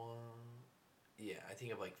of one. Yeah, I think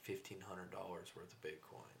I have like $1,500 worth of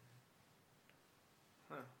Bitcoin.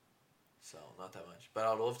 Huh. So not that much, but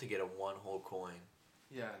I'd love to get a one whole coin.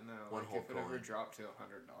 Yeah, no. One whole if it coin. ever dropped to $100,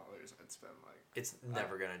 I'd spend like... It's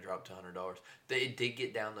never gonna drop to $100. It did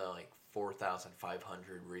get down to like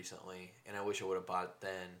 4,500 recently, and I wish I would have bought it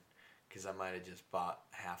then, because I might have just bought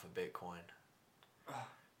half a Bitcoin.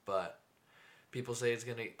 But people say it's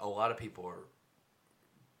gonna. A lot of people are.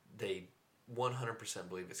 They 100%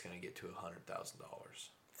 believe it's going to get to $100,000.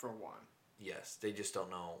 For one. Yes, they just don't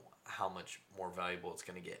know how much more valuable it's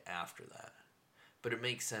going to get after that. But it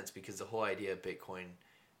makes sense because the whole idea of Bitcoin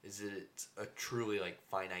is that it's a truly like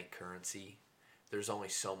finite currency. There's only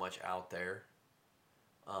so much out there.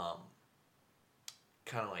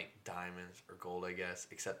 Kind of like diamonds or gold, I guess,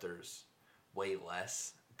 except there's way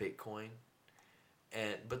less Bitcoin.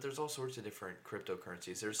 But there's all sorts of different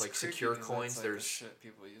cryptocurrencies. There's like secure coins. Like there's the shit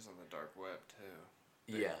people use on the dark web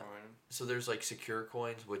too. Yeah. Bitcoin. So there's like secure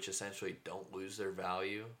coins which essentially don't lose their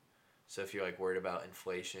value. So if you're like worried about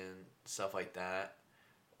inflation, stuff like that,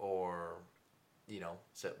 or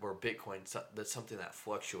where Bitcoin, that's something that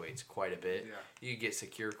fluctuates quite a bit. Yeah. You get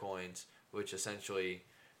secure coins which essentially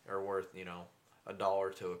are worth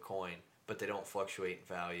 $1 to a coin, but they don't fluctuate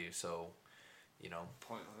in value. So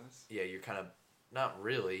pointless. Yeah, you're kind of not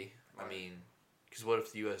really. Right. I mean, because what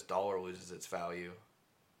if the U.S. dollar loses its value?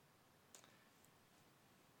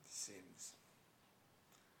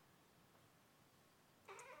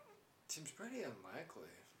 Seems pretty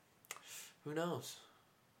unlikely. Who knows?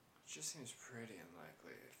 It just seems pretty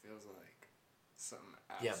unlikely. It feels like something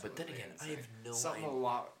absolutely Yeah, but then again, insane. I have no something idea. a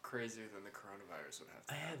lot crazier than the coronavirus would have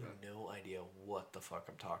to I have happen. no idea what the fuck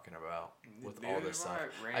I'm talking about with Neither all this do stuff.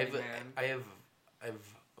 I, Randy, man. I have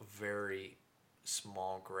a very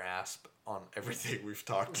small grasp on everything we've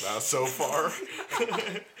talked about so far.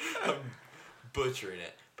 I'm butchering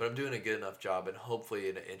it, but I'm doing a good enough job, and hopefully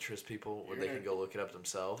it interests people where they can go look it up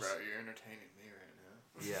themselves. Bro, you're entertaining me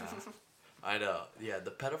right now. Yeah. I know. Yeah, the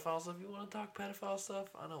pedophiles, if you want to talk pedophile stuff,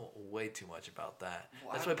 I know way too much about that.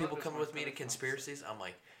 Well, That's I why love people this come more with me to pedophile conspiracies. I'm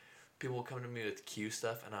like, people come to me with Q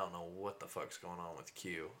stuff, and I don't know what the fuck's going on with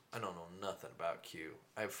Q. I don't know nothing about Q.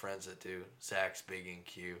 I have friends that do. Zach's big in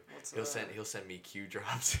Q. What's He'll send me Q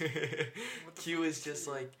drops. What the Q fuck is is just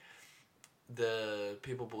Q? like the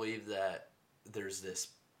people believe that there's this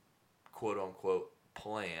quote unquote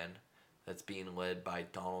plan that's being led by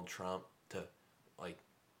Donald Trump to like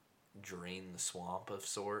drain the swamp of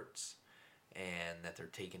sorts, and that they're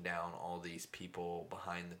taking down all these people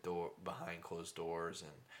behind closed doors,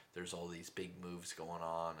 and there's all these big moves going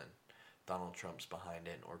on, and Donald Trump's behind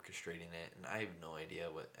it and orchestrating it, and I have no idea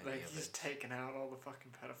what any Like of he's it. taking out all the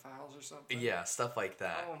fucking pedophiles or something? Yeah, stuff like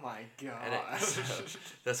that. Oh my And god.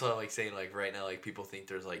 that's what I'm like saying. Like right now, like people think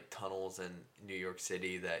there's like tunnels in New York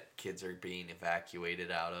City that kids are being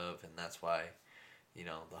evacuated out of, and that's why,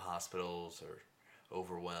 the hospitals are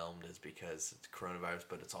overwhelmed, is because it's coronavirus.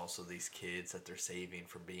 But it's also these kids that they're saving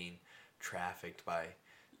from being trafficked by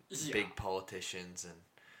big politicians and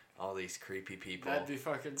all these creepy people. That'd be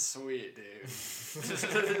fucking sweet, dude.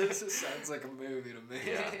 This just sounds like a movie to me.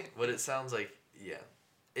 Yeah, but it sounds like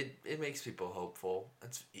it makes people hopeful.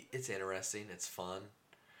 It's interesting. It's fun.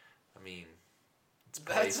 I mean, it's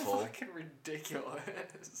That's playful. fucking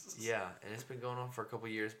ridiculous. Yeah, and it's been going on for a couple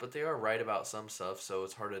years, but they are right about some stuff, so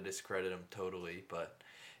it's hard to discredit them totally. But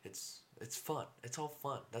it's fun. It's all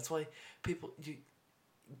fun. That's why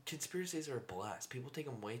conspiracies are a blast. People take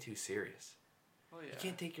them way too serious. Well, yeah. You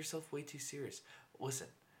can't take yourself way too serious. Listen,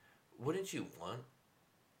 wouldn't you want?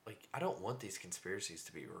 Like, I don't want these conspiracies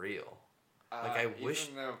to be real. Like, I wish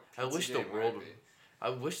the world. I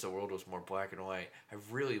wish the world was more black and white. I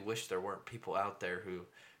really wish there weren't people out there who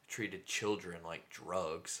treated children like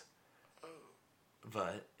drugs.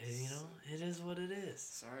 But it is what it is.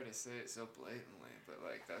 Sorry to say it so blatantly, but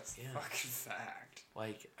like that's the Yeah. fucking fact.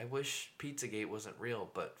 Like, I wish Pizzagate wasn't real,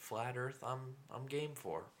 but Flat Earth, I'm game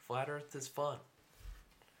for. Flat Earth is fun.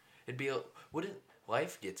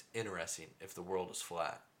 Life gets interesting if the world is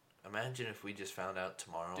flat. Imagine if we just found out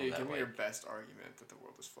tomorrow Dude, that give me your best argument that the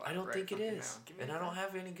world is flat. I don't right think it fucking is, now. Give me and your I don't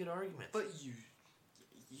best- have any good arguments. But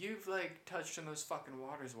you've like touched on those fucking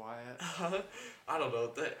waters, Wyatt. I don't know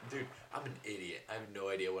that, dude. I'm an idiot. I have no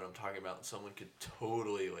idea what I'm talking about. Someone could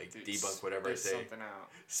totally Dude, debunk whatever I spit say. something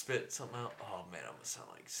out. Spit something out. Oh man, I'm gonna sound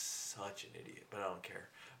like such an idiot, but I don't care.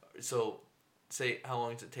 So, say how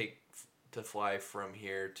long does it take to fly from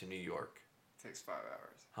here to New York? Takes 5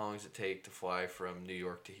 hours. How long does it take to fly from New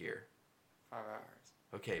York to here? 5 hours.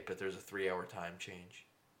 Okay, but there's a 3-hour time change.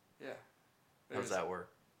 Yeah. How does that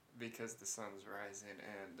work? Because the sun's rising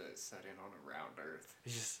and it's setting on a round Earth.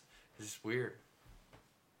 It's just weird.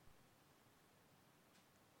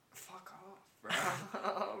 Fuck off,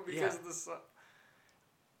 bro. Because of the sun.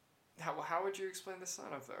 How would you explain the sun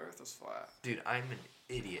if the Earth was flat? Dude, I'm an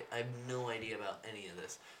idiot. I have no idea about any of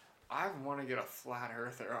this. I want to get a flat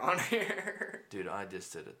earther on here. Dude, I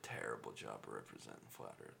just did a terrible job of representing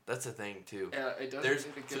Flat Earth. That's the thing too. Yeah, it doesn't There's-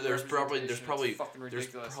 need a so good there's probably- representation. It's fucking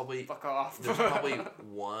ridiculous. Fuck off. There's probably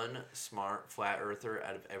one smart flat earther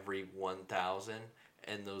out of every 1,000,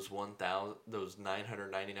 and those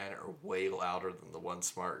 999 are way louder than the one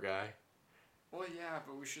smart guy. Well, yeah,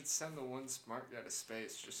 but we should send the one smart guy to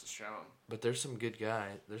space just to show him. But there's some good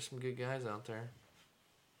guys. There's some good guys out there.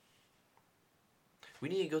 We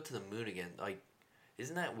need to go to the moon again. Like,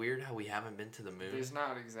 isn't that weird how we haven't been to the moon? There's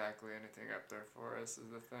not exactly anything up there for us, is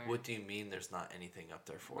the thing. What do you mean there's not anything up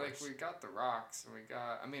there for us? Like, we got the rocks, and we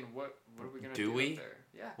got... I mean, what are we going to Do do we? up there?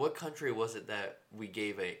 Yeah. What country was it that we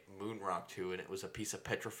gave a moon rock to, and it was a piece of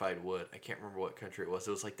petrified wood? I can't remember what country it was.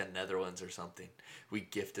 It was like the Netherlands or something. We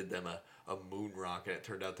gifted them a moon rock, and it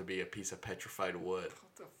turned out to be a piece of petrified wood.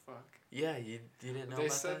 What the fuck? Yeah, you didn't know They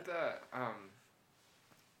about said that?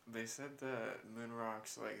 They said that moon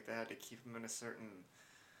rocks, like, they had to keep them in a certain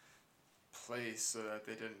place so that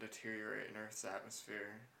they didn't deteriorate in Earth's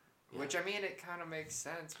atmosphere. Yeah. Which, I mean, it kind of makes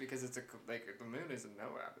sense because it's like, the moon is in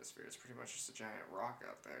no atmosphere. It's pretty much just a giant rock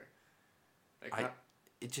out there. Like,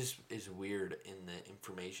 It just is weird in the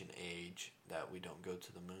information age that we don't go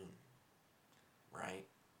to the moon. Right?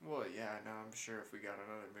 well, yeah, no, I'm sure if we got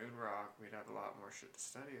another moon rock, we'd have a lot more shit to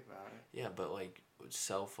study about it. Yeah, but like with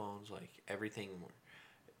cell phones, like everything,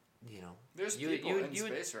 you know. There's people in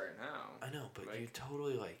space right now. I know, but like, you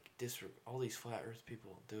totally like all these flat Earth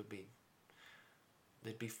people.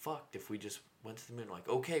 They'd be fucked if we just went to the moon. Like,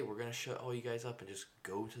 okay, we're gonna shut all you guys up and just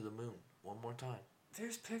go to the moon one more time.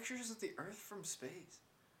 There's pictures of the Earth from space.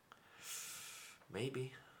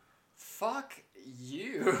 Maybe. Fuck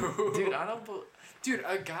you. Dude, I don't... Dude,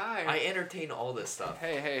 a guy... I entertain all this stuff.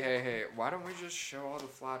 Hey. Why don't we just show all the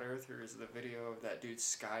flat earthers the video of that dude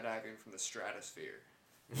skydiving from the stratosphere?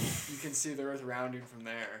 You can see the Earth rounding from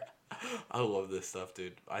there. I love this stuff,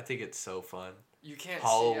 dude. I think it's so fun. You can't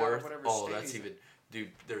Hollow see Earth. out of whatever Oh, state that's he's even... in.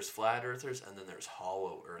 Dude, there's flat earthers and then there's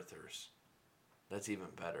hollow earthers. That's even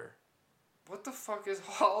better. What the fuck is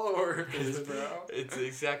hollow earth, bro? It's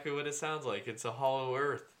exactly what it sounds like. It's a hollow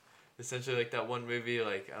earth. Essentially like that one movie,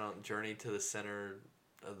 like, I don't, Journey to the Center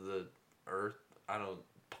of the Earth. I don't,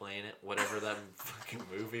 Planet, whatever that fucking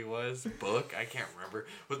movie was. Book, I can't remember.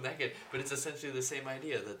 Wasn't that good? But it's essentially the same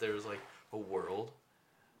idea that there's like a world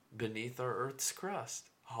beneath our Earth's crust.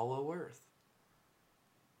 Hollow Earth.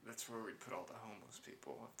 That's where we'd put all the homeless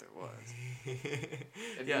people if there was.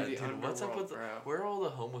 Yeah, dude, what's up with bro? where are all the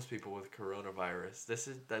homeless people with coronavirus?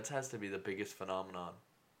 That has to be the biggest phenomenon.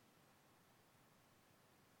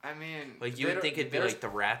 I mean, like you would think it'd be like the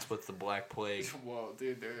rats with the Black Plague. Well,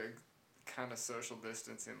 dude, they're kind of social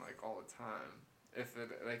distancing like all the time. If it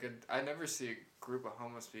I never see a group of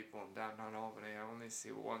homeless people in downtown Albany. I only see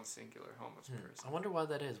one singular homeless person. I wonder why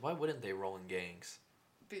that is. Why wouldn't they roll in gangs?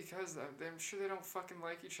 Because I'm sure they don't fucking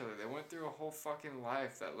like each other. They went through a whole fucking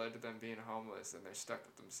life that led to them being homeless, and they're stuck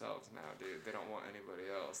with themselves now, dude. They don't want anybody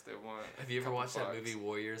else. They want. Have you ever watched that movie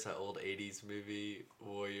Warriors? That old '80s movie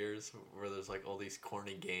Warriors, where there's like all these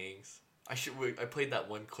corny gangs. I played that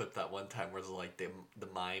one clip that one time where it's like the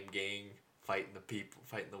mime gang fighting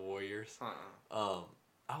the warriors. I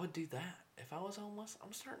would do that if I was homeless.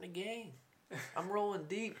 I'm starting a gang. I'm rolling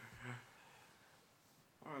deep.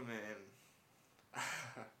 Oh man.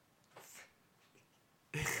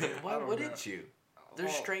 Why wouldn't you?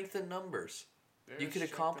 There's strength in numbers. You could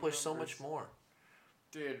accomplish so much more.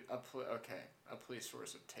 Dude, a police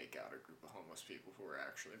force would take out a group of homeless people who were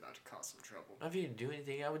actually about to cause some trouble. If you didn't do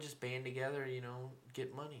anything, I would just band together,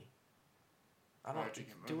 get money. I don't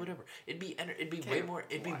do whatever. It'd be way more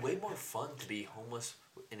fun to be homeless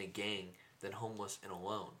in a gang than homeless and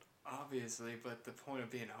alone. Obviously, but the point of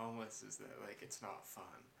being homeless is that like it's not fun.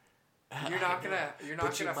 You're not gonna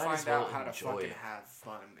find out how to fucking have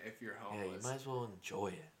fun if you're homeless. Yeah, you might as well enjoy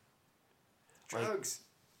it. Drugs.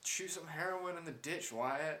 Chew some heroin in the ditch,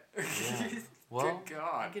 Wyatt. Yeah. Well, good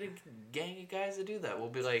God. Get a gang of guys to do that. We'll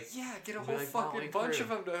be like, yeah, get a whole fucking bunch of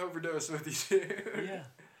them to overdose with you, dude. Yeah.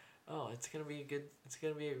 Oh, it's gonna be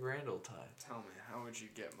a grand old time. Tell me, how would you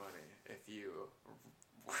get money if you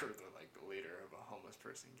were the leader of a homeless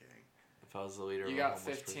person gang? If I was the leader, you of a got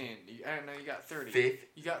homeless 15. person. I don't know. You got 30.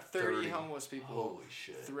 You got 30 homeless people. Holy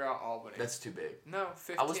shit. Throughout Albany. That's too big. No,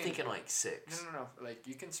 15. I was thinking like 6. No. Like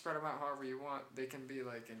you can spread them out however you want. They can be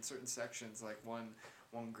like in certain sections. Like one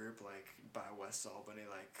group like by West Albany,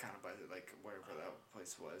 like kind of by like wherever that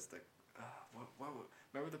place was. Like what?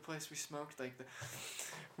 Remember the place we smoked? Like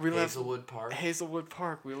Hazelwood Park. Hazelwood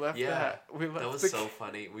Park. We left that. We left. That was so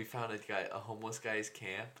funny. We found a homeless guy's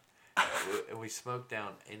camp, and we smoked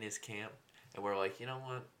down in his camp. And we're like, you know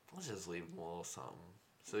what? Let's just leave him a little something.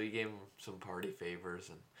 So we gave him some party favors,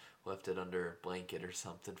 and left it under a blanket or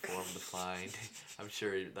something for him to find. I'm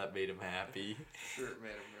sure that made him happy. Sure, it made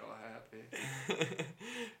him real happy.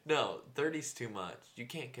 No, 30's too much. You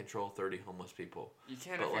can't control 30 homeless people. You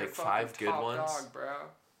can't But if you're like a 5 fucking good top ones. dog, bro.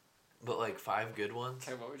 But like 5 good ones.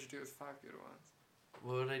 Okay, what would you do with 5 good ones?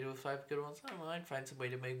 What would I do with 5 good ones? I don't know. I'd find some way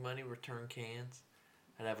to make money, return cans.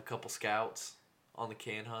 I'd have a couple scouts on the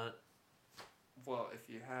can hunt. Well, if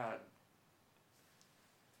you had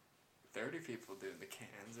 30 people doing the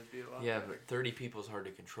cans, it'd be a lot Yeah, better. but 30 people is hard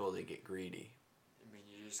to control. They get greedy. I mean,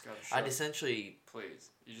 you just gotta show I'd essentially Please.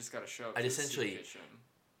 You just gotta show up I'd to the soup essentially kitchen.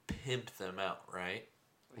 pimp them out, right?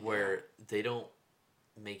 Yeah. Where they don't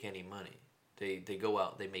make any money. They go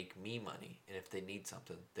out, they make me money, and if they need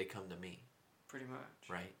something, they come to me, Pretty much.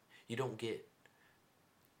 right? You don't get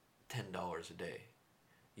 $10 a day.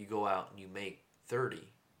 You go out and you make 30,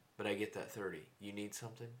 but I get that 30. You need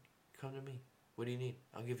something? Come to me. What do you need?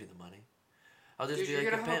 I'll give you the money. I'll just Dude, be you're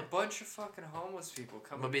like gonna a have pimp. a bunch of fucking homeless people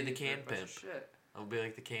coming. I'm gonna be to the you for can a bunch of pimp. Shit. I'll be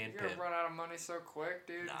like the can You're pimp. gonna run out of money so quick,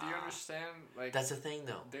 dude. Do you Nah. understand? Like, That's the thing,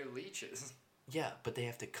 though. they're leeches. Yeah, but they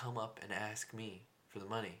have to come up and ask me for the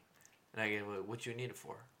money. And I go, well, what you need it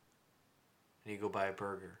for? And you go buy a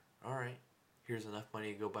burger. All right, here's enough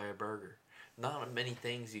money to go buy a burger. Not many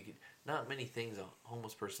things a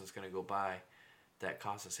homeless person's going to go buy that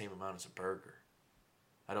cost the same amount as a burger.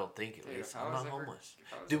 I don't think at Dude, least. if I I'm was not ever- homeless.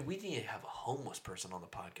 if I was Dude, we need to have a homeless person on the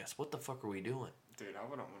podcast. What the fuck are we doing? Dude, I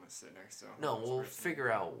wouldn't want to sit next to a No, homeless we'll person.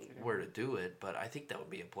 figure out Are you kidding where me? to do it, but I think that would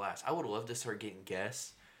be a blast. I would love to start getting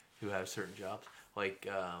guests who have certain jobs. Like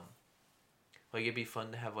it'd be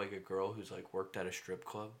fun to have like a girl who's like worked at a strip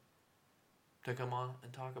club to come on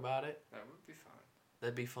and talk about it. That would be fun.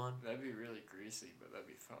 That'd be fun. That'd be really greasy, but that'd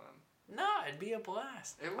be fun. No, it'd be a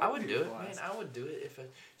blast. It would I would be do a it, man. blast. I would do it if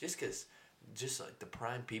just like the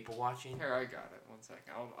prime people watching. Here, I got it. 1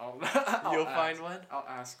 second. I'll You'll ask. find one? I'll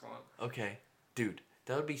ask one. Okay, dude,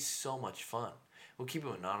 that would be so much fun. We'll keep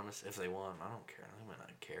them anonymous if they want. I don't care. They might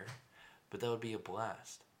not care, but that would be a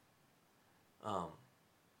blast.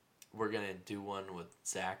 We're gonna do one with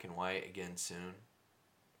Zach and Wyatt again soon.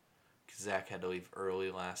 Cause Zach had to leave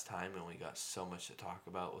early last time, and we got so much to talk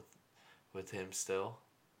about with him still.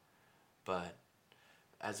 But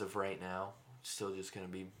as of right now, it's still just gonna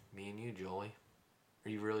be me and you, Jolie. Are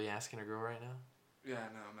you really asking a girl right now? Yeah,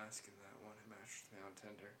 no, I'm asking that one who matched me on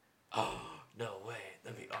Tinder. Oh, no way.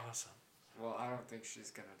 That'd be awesome. Well, I don't think she's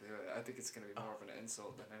gonna do it. I think it's gonna be more of an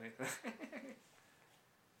insult than anything.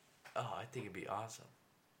 Oh, I think it'd be awesome.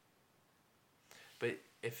 But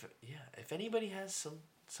if anybody has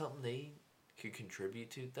something they could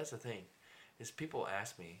contribute to, that's the thing. Is people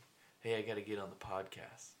ask me, hey, I got to get on the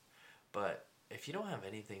podcast. But if you don't have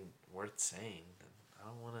anything worth saying, then I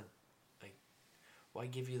don't want to, like, why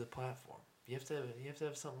give you the platform? You have to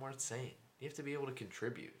have something worth saying. You have to be able to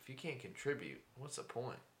contribute. If you can't contribute, what's the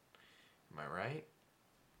point? Am I right?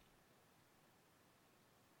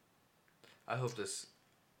 I hope this...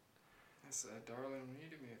 I said, darling, will you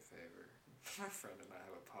do me a favor? My friend and I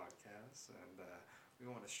have a podcast, and we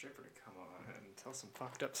want a stripper to come on and tell some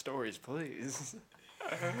fucked up stories, please.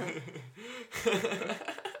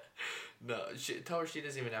 No, tell her she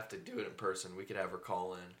doesn't even have to do it in person. We could have her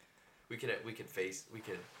call in. We could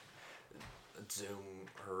Zoom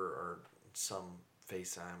her or some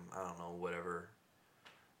FaceTime. I don't know, whatever.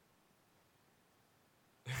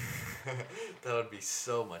 That would be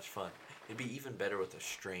so much fun. It'd be even better with a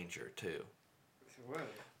stranger too. What?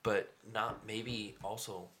 But maybe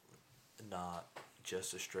also not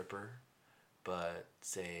just a stripper, but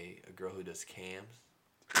say a girl who does cams.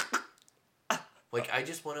 Like, I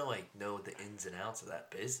just want to know the ins and outs of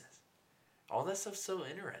that business. All that stuff's so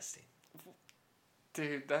interesting.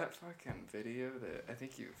 Dude, that fucking video that I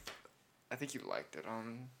think you liked it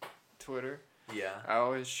on Twitter. Yeah. I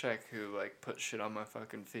always check who puts shit on my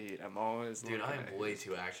fucking feed. I'm always Dude, looking I'm at way who's-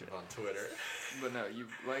 too active on Twitter. But no, you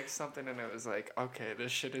liked something and it was like, okay,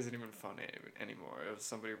 this shit isn't even funny anymore. It was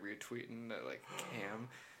somebody retweeting that cam,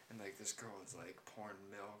 and this girl was pouring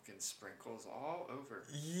milk and sprinkles all over her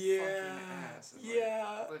fucking ass. And,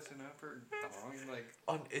 Yeah. lifting up her dong and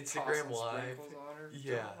On Instagram tossing Live. sprinkles on her.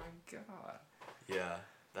 Yeah. Oh my god. Yeah.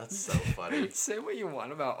 That's so funny. Say what you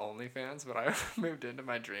want about OnlyFans, but I moved into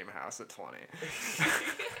my dream house at 20.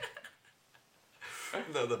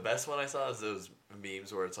 No, the best one I saw is those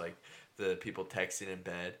memes where it's the people texting in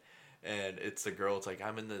bed, and it's the girl. It's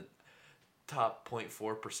I'm in the top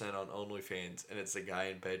 0.4% on OnlyFans, and it's the guy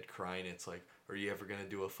in bed crying. It's are you ever gonna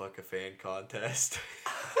do a fuck a fan contest?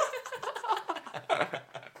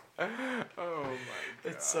 Oh my god.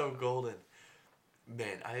 It's so golden.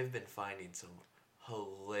 Man, I have been finding some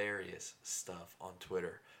hilarious stuff on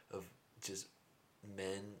Twitter of just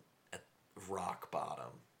men rock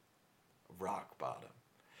bottom. Rock bottom.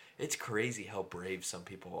 It's crazy how brave some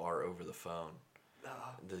people are over the phone.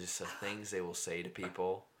 There's just the things they will say to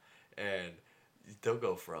people, and they'll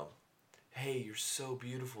go from, "Hey, you're so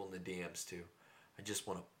beautiful," in the DMs to, "I just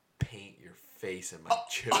want to paint your face and my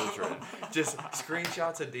children." Just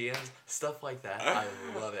screenshots of DMs, stuff like that. I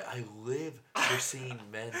love it. I live for seeing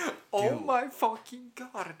men do. Oh my fucking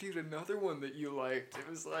god, dude! Another one that you liked. It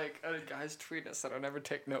was like a guy's tweet that said, "I'll never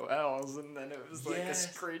take no L's," and then it was like Yes.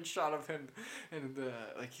 a screenshot of him, and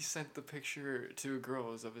like he sent the picture to a girl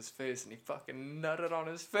it was of his face, and he fucking nutted on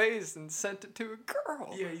his face and sent it to a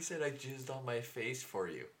girl. Yeah, he said, "I jizzed on my face for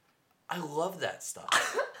you." I love that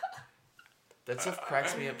stuff. That stuff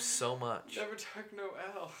cracks me up so much. Never took no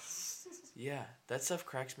L's. Yeah, that stuff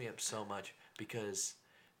cracks me up so much because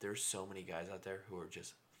there's so many guys out there who are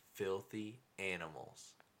just filthy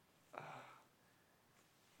animals.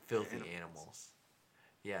 Filthy animals.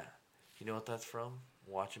 Yeah. You know what that's from?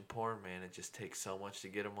 Watching porn, man. It just takes so much to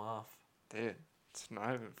get them off. Dude, it's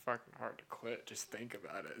not even fucking hard to quit. Just think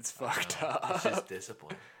about it. It's I fucked know. up. It's just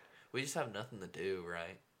discipline. We just have nothing to do,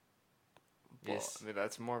 right? Well, Yes. I mean,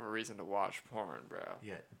 that's more of a reason to watch porn, bro.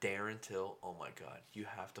 Yeah, Darren Till. Oh my God, you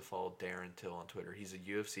have to follow Darren Till on Twitter. He's a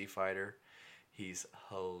UFC fighter. He's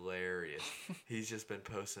hilarious. He's just been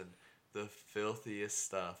posting the filthiest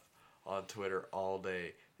stuff on Twitter all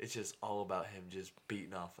day. It's just all about him just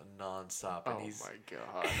beating off nonstop. And Oh he's, my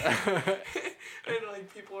god. and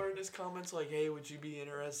like people are in his comments like, "Hey, would you be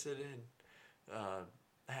interested in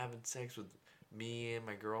having sex with me and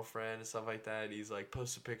my girlfriend and stuff like that?" He's like,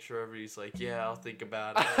 post a picture of it. He's like, "Yeah, I'll think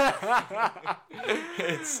about it."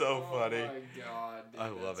 It's so funny. Oh my god, dude. I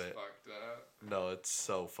love that's it. Fucked up. No, it's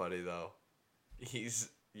so funny though.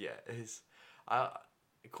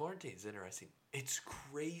 Quarantine's interesting. It's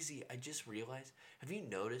crazy. I just realized. Have you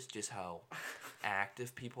noticed just how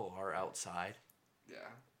active people are outside? Yeah.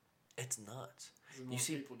 It's nuts. There's more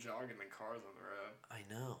people jogging than cars on the road. I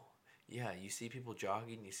know. Yeah, you see people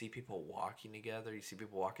jogging, you see people walking together, you see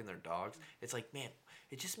people walking their dogs. It's like, man,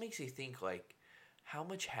 it just makes you think, like, how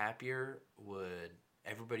much happier would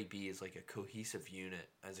everybody be as, like, a cohesive unit,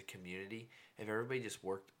 as a community, if everybody just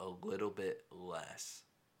worked a little bit less?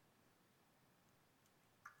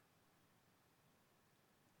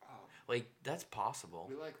 Oh, Like, that's possible.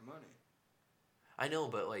 we like money. I know,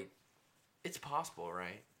 but, like, it's possible,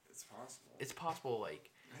 right? It's possible. It's possible, like,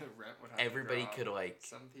 Rent would have to everybody go up. could, like...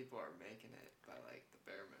 Some people are making it by like the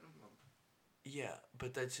bare minimum. Yeah,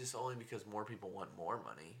 but that's just only because more people want more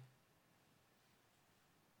money.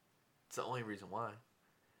 It's the only reason why.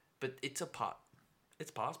 But it's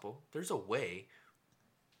possible. There's a way.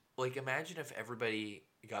 Like, imagine if everybody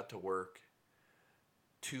got to work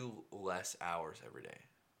 2 less hours every day.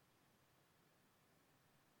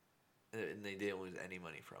 And they didn't lose any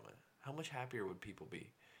money from it. How much happier would people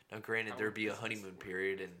be? Now, granted, How there'd would be a business honeymoon work?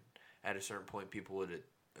 period, and at a certain point, people would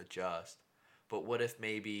adjust. But what if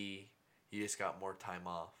maybe you just got more time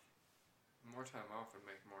off? More time off would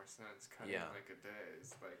make more sense. Cutting Yeah. like a day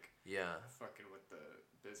is like Yeah. fucking with the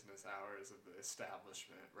business hours of the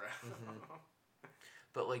establishment, bro. Mhm.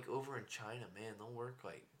 But, like, over in China, man, they'll work,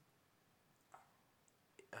 like,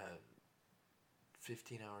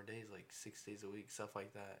 15-hour days, like, 6 days a week, stuff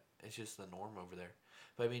like that. It's just the norm over there.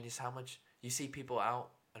 But, I mean, just how much... You see people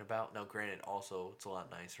out and about. Now, granted, also, it's a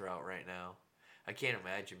lot nicer out right now. I can't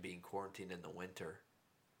imagine being quarantined in the winter.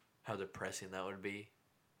 How depressing that would be.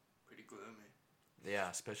 Pretty gloomy. Yeah,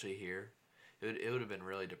 especially here. It would have been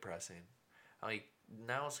really depressing. Like,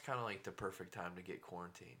 now it's kind of like the perfect time to get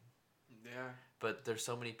quarantined. Yeah. But there's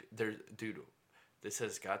so many... Dude, this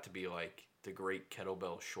has got to be like the great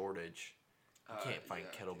kettlebell shortage. You can't find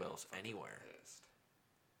yeah, kettlebells dude, I'm fucking anywhere. pissed.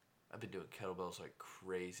 I've been doing kettlebells like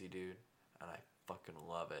crazy, dude. And I fucking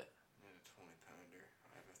love it. I need a 20-pounder.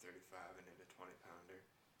 I have a 35 and need a 20-pounder.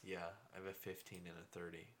 Yeah, I have a 15 and a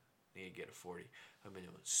 30. Need to get a 40. I've been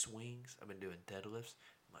doing swings. I've been doing deadlifts.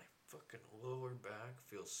 My fucking lower back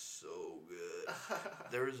feels so good.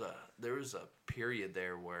 There was a period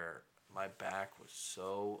there where my back was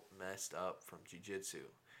so messed up from jiu-jitsu.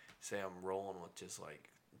 Say I'm rolling with just like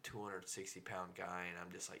 260-pound guy, and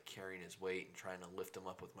I'm just like carrying his weight and trying to lift him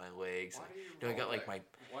up with my legs. Why And, do you I got roll like that-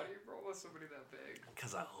 Why do you roll with somebody that big?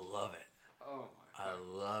 because I love it. Oh my I god.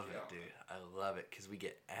 love it, Yeah. dude. I love it because we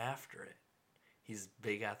get after it. He's a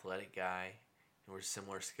big athletic guy, and we're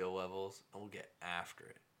similar skill levels, and we'll get after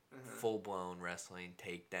it. Uh-huh. Full-blown wrestling,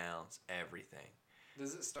 takedowns, everything.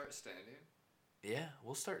 Does it start standing? Yeah,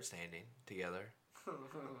 we'll start standing together,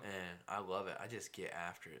 and I love it. I just get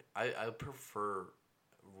after it. I prefer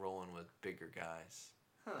rolling with bigger guys.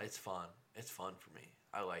 Huh. It's fun. It's fun for me.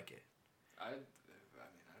 I like it. I'd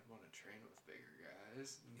want to train with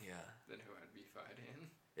guys. Yeah. Than who I'd be fighting.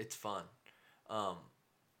 It's fun.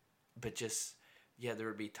 But just, yeah, there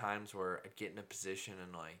would be times where I'd get in a position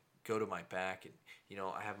and, like, go to my back, and, you know,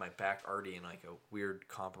 I have my back already in, like, a weird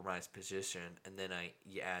compromised position, and then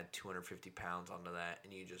you add 250 pounds onto that,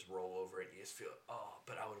 and you just roll over it, and you just feel,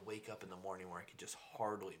 but I would wake up in the morning where I could just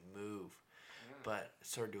hardly move. Yeah. But I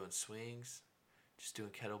started doing swings, just doing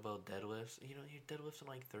kettlebell deadlifts. You know, you're deadlifting,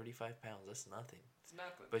 like, 35 pounds. That's nothing. It's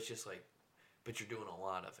nothing. But it's just, like, but you're doing a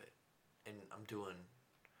lot of it. And I'm doing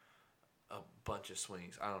a bunch of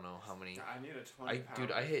swings. I don't know how many. I need a 20-pound.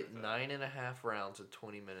 Dude, I hit 9.5 rounds of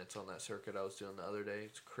 20 minutes on that circuit I was doing the other day.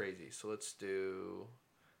 It's crazy. So let's do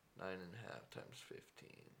 9.5 times 15.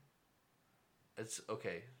 It's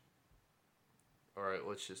okay. All right,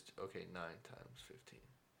 let's just 9 times 15.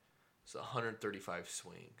 So 135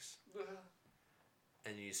 swings.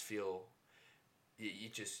 And you just feel,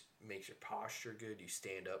 it just makes your posture good. You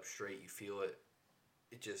stand up straight. You feel it.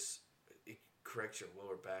 It corrects your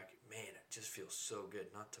lower back. Man, it just feels so good.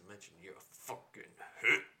 Not to mention your fucking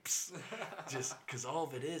hips. Just because all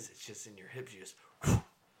of it is, it's just in your hips. You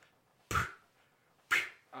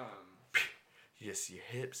just your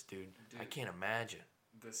hips, dude. I can't imagine.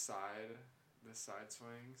 The side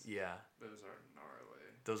swings. Yeah.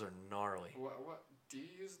 Those are gnarly. What do you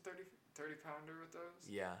use a 30 pounder with those?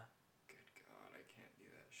 Yeah. Good God, I can't do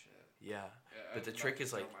that shit. Yeah. But the trick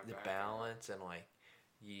is, like, the balance and, like,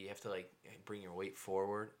 you have to, like, bring your weight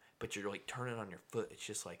forward, but you're, like, turning on your foot. It's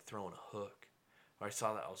just like throwing a hook. When I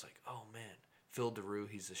saw that, I was like, oh, man. Phil DeRue,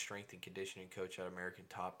 he's the strength and conditioning coach at American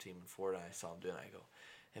Top Team in Florida. I saw him doing it. I go,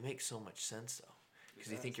 it makes so much sense, though.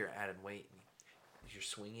 Because you think you're adding weight, and you're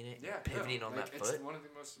swinging it, you're pivoting on that foot. It's one of the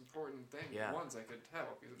most important ones I could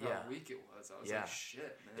tell because of how weak it was. I was like,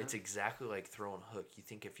 shit, man. It's exactly like throwing a hook. You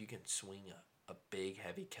think if you can swing a big,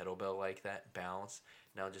 heavy kettlebell like that, balance.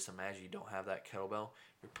 Now just imagine you don't have that kettlebell.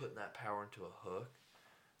 You're putting that power into a hook.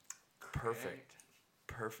 Perfect.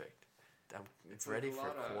 I'm ready for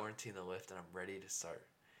quarantine to lift, and I'm ready to start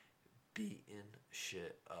beating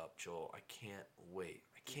shit up, Joel. I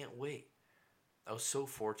can't wait. I was so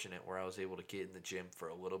fortunate where I was able to get in the gym for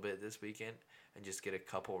a little bit this weekend and just get a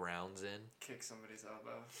couple rounds in. Kick somebody's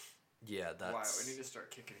elbow. Yeah, that's... Wow, we need to start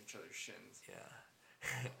kicking each other's shins. Yeah.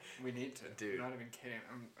 We need to. Dude. I'm not even kidding.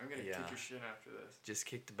 I'm going to kick your shin after this. Just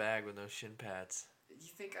kick the bag with no shin pads. You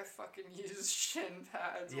think I fucking use shin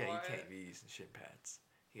pads? Yeah, Wyatt? You can't be using shin pads.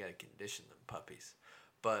 You got to condition them puppies.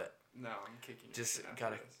 But... No, I'm kicking your just shit after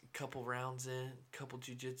got this. a couple rounds in, couple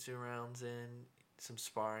jiu-jitsu rounds in, some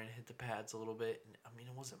sparring, hit the pads a little bit. And, I mean,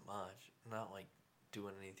 it wasn't much. Not like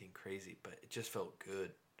doing anything crazy, but it just felt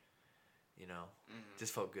good. You know? Mm-hmm.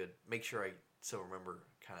 Just felt good. Make sure I still remember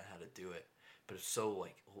kind of how to do it. But it's so,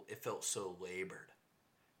 like, it felt so labored.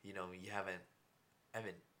 You know,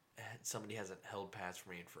 somebody hasn't held pads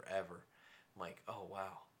for me in forever. I'm like, oh,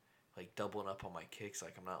 wow. Like, doubling up on my kicks.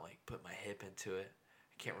 Like, I'm not, like, putting my hip into it.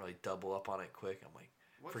 I can't really double up on it quick. I'm, like,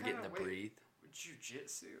 forgetting to breathe.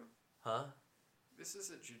 Jiu-jitsu? Huh? This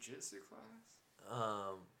is a jiu-jitsu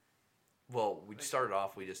class? Well, we started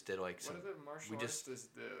off, we just did, like, some... What other martial arts does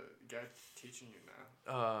the guy teaching you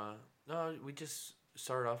now? No, we just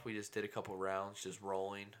started off, we just did a couple rounds, just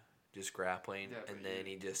rolling, just grappling, and then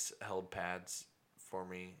he just held pads for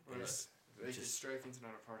me. Striking's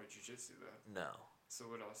not a part of jiu-jitsu, though. No. So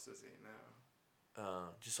what else does he know?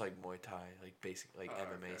 Just like Muay Thai, like basic, like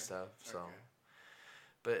MMA stuff. So, okay.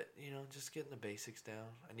 But you know, just getting the basics down.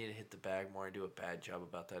 I need to hit the bag more. I do a bad job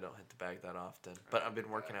about that. I don't hit the bag that often. But I've been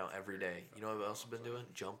working out every day. You know what else I've been doing?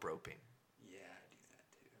 Jump roping. Yeah, I do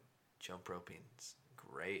that too. Jump roping's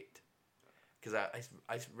great. Because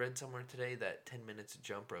I read somewhere today that 10 minutes of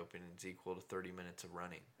jump roping is equal to 30 minutes of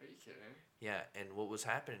running. Are you kidding? Yeah, and what was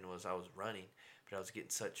happening was I was running, but I was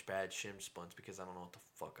getting such bad shin splints because I don't know what the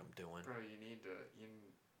fuck I'm doing. Bro, you need to do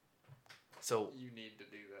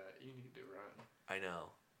that. You need to run. I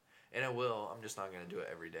know. And I will. I'm just not going to do it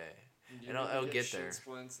every day. And I'll get there. Shin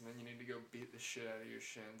splints, and then you need to go beat the shit out of your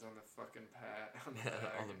shins on the fucking pad.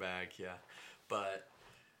 On the bag, yeah. But,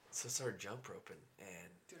 so I started jump roping, and...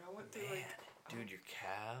 Dude, I went through, Dude, your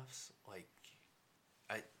calves, like...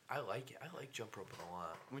 I like it. I like jump roping a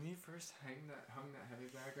lot. When you first hung that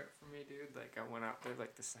heavy bag up for me, dude, like, I went out there,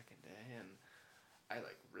 like, the second day, and I,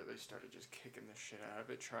 like, really started just kicking the shit out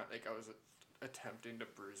of it. I was attempting to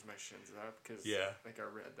bruise my shins up, because, like, I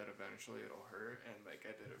read that eventually it'll hurt, and, like,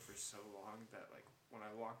 I did it for so long that, like, when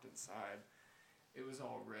I walked inside, it was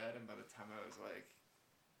all red, and by the time I was, like,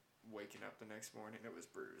 waking up the next morning, it was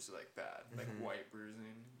bruised, like, bad. Like, white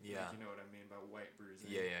bruising. Yeah. Like, you know what I mean by white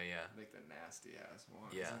bruising? Yeah. Like, the nasty-ass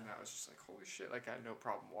ones. Yeah. And I was just like, holy shit. Like, I had no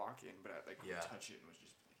problem walking, but I, like, would touch it and was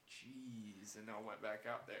just like, jeez. And then I went back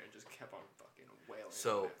out there and just kept on fucking wailing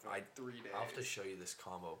So, on it for like 3 days. I'll have to show you this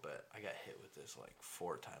combo, but I got hit with this like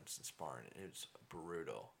 4 times in sparring. It was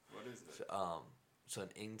brutal. What is it? So an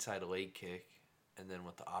inside leg kick, and then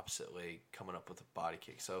with the opposite leg coming up with a body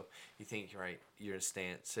kick. So you think, right, you're in a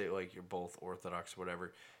stance, say like you're both orthodox or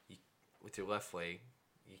whatever, you, with your left leg,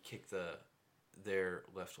 you kick their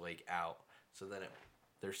left leg out. So then it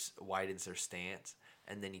widens their stance,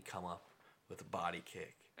 and then you come up with a body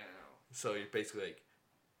kick. Ow. So you're basically like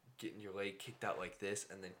getting your leg kicked out like this,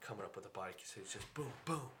 and then coming up with a body kick. So it's just boom,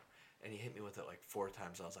 boom. And he hit me with it like 4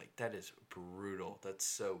 times. I was like, that is brutal. That's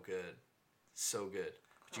so good. So good.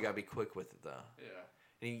 But you got to be quick with it, though. Yeah.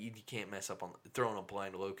 And you can't mess up on... Throwing a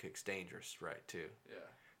blind low kick's dangerous, right, too. Yeah.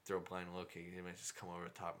 Throw a blind low kick, it might just come over the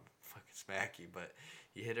top and fucking smack you. But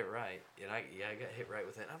you hit it right. And I got hit right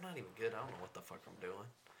with it. I'm not even good. I don't know what the fuck I'm doing.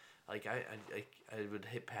 Like, I would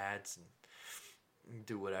hit pads and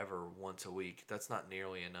do whatever once a week. That's not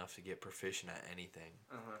nearly enough to get proficient at anything.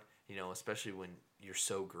 Uh-huh. You know, especially when you're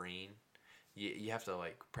so green. You have to,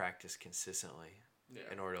 like, practice consistently. Yeah.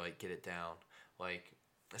 In order to like get it down, like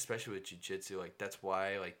especially with jiu-jitsu, like that's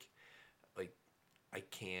why like I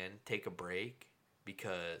can take a break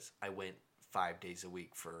because I went 5 days a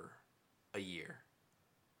week for a year.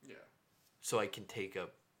 Yeah. So I can take a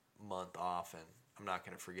month off and I'm not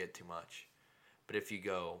going to forget too much. But if you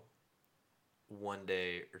go 1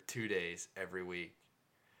 day or 2 days every week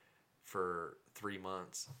for 3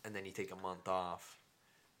 months and then you take a month off,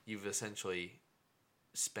 you've essentially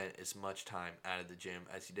spent as much time out of the gym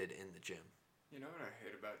as you did in the gym. You know what I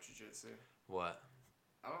hate about jiu-jitsu? What?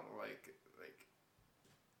 I don't like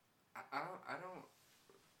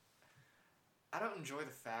I don't enjoy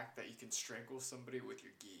the fact that you can strangle somebody with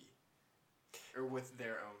your gi. Or with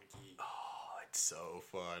their own gi. Oh, it's so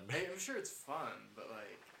fun. Hey, I'm sure it's fun, but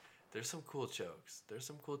like... There's some cool chokes.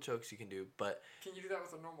 You can do, but... Can you do that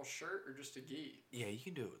with a normal shirt or just a gi? Yeah, you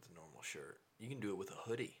can do it with a normal shirt. You can do it with a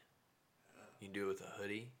hoodie. You can do it with a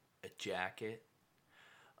hoodie, a jacket.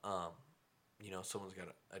 You know, someone's got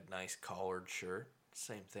a nice collared shirt.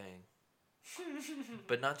 Same thing.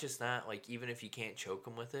 But not just that. Like, even if you can't choke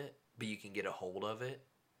them with it, but you can get a hold of it.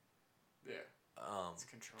 Yeah. It's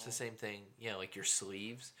control. It's the same thing. Yeah, like your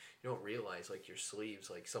sleeves. You don't realize, like, your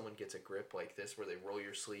sleeves, like, someone gets a grip like this where they roll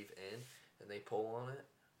your sleeve in and they pull on it.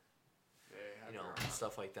 You know,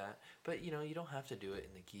 stuff like that. But, you know, you don't have to do it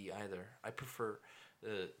in the gi either. I prefer...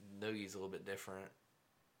 The no-gi's a little bit different.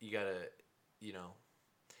 You gotta, you know...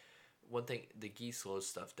 One thing, the gi slows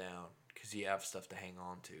stuff down because you have stuff to hang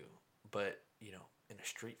on to. But, you know, in a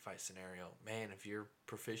street fight scenario, man, if you're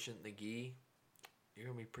proficient in the gi, you're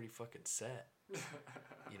going to be pretty fucking set.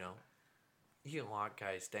 You know? You can lock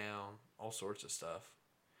guys down, all sorts of stuff.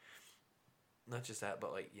 Not just that,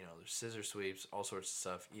 but, like, you know, there's scissor sweeps, all sorts of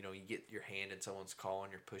stuff. You know, you get your hand in someone's collar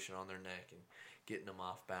and you're pushing on their neck and getting them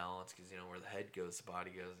off balance because, you know, where the head goes, the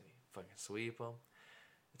body goes, and you fucking sweep them.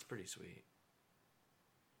 It's pretty sweet.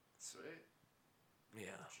 Sweet.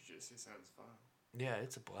 Yeah. Jiu-jitsu sounds fun. Yeah,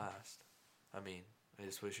 it's a blast. I mean, I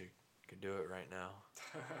just wish I could do it right now.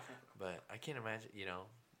 But I can't imagine, you know,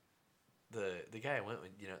 the guy I went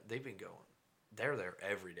with, you know, they've been going. They're there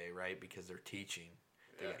every day, right? Because they're teaching.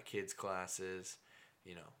 They got kids' classes.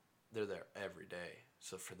 You know, they're there every day.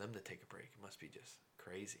 So for them to take a break, it must be just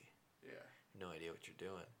crazy. Yeah. No idea what you're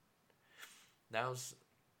doing. Now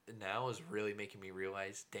is really making me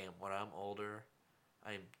realize, damn, when I'm older,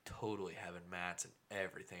 I'm totally having mats and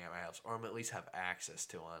everything at my house, or I'm at least have access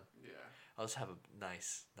to one. Yeah. I'll just have a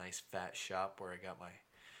nice fat shop where I got my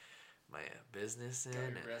business in. Got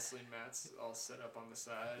and your wrestling mats all set up on the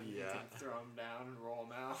side. Yeah. You can throw them down and roll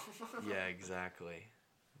them out. Yeah, exactly.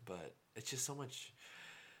 But it's just so much.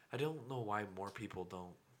 I don't know why more people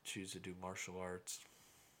don't choose to do martial arts.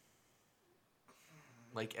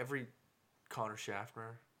 Like every Connor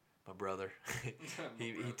Schaffner, my brother,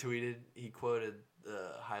 he quoted the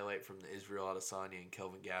highlight from the Israel Adesanya and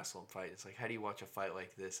Kelvin Gastelum fight. It's like, how do you watch a fight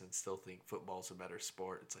like this and still think football's a better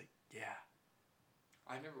sport? It's like, yeah.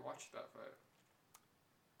 I never watched that fight.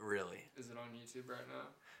 Really? Is it on YouTube right now?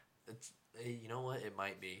 It's, you know what? It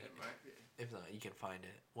might be. It might be. If not, you can find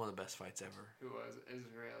it. One of the best fights ever. Who was it?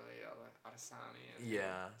 Israeli Adesanya?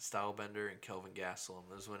 Yeah, Stylebender and Kelvin Gastelum.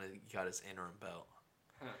 That was when he got his interim belt.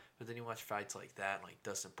 Huh. But then you watch fights like that, like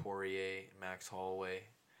Dustin Poirier and Max Holloway.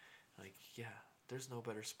 Like, yeah, there's no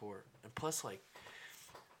better sport. And plus, like,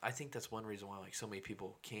 I think that's one reason why, like, so many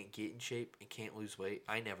people can't get in shape and can't lose weight.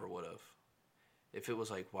 I never would have. If it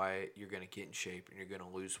was like, Wyatt, you're going to get in shape and you're going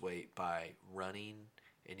to lose weight by running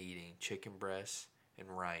and eating chicken breasts and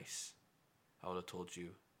rice, I would have told you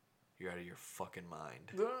you're out of your fucking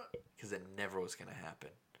mind. Because it never was going to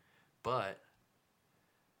happen. But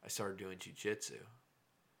I started doing jiu-jitsu.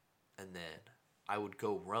 And then I would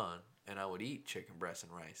go run and I would eat chicken breast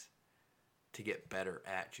and rice to get better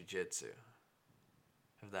at jiu-jitsu.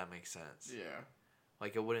 If that makes sense. Yeah.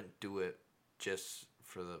 Like, I wouldn't do it just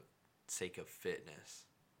for the sake of fitness.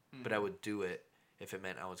 But I would do it if it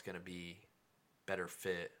meant I was going to be better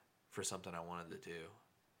fit for something I wanted to do.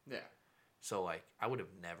 Yeah. So, like, I would have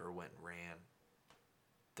never went and ran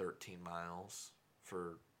 13 miles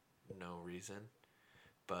for no reason.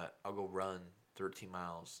 But I'll go run 13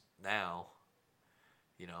 miles now.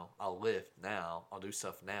 You know, I'll lift now. I'll do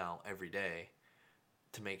stuff now every day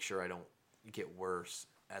to make sure I don't get worse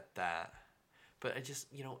at that. But I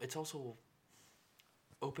just, you know, it's also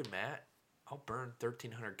open mat. I'll burn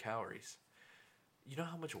 1,300 calories. You know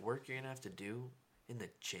how much work you're going to have to do in the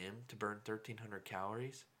gym to burn 1,300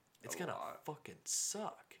 calories? It's going to fucking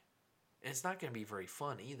suck. And it's not going to be very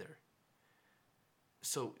fun either.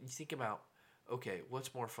 So you think about, okay,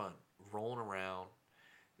 what's more fun? Rolling around,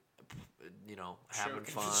 you know, having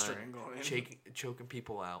fun, choking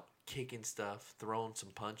people out, kicking stuff, throwing some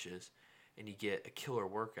punches, and you get a killer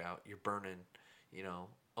workout. You're burning, you know,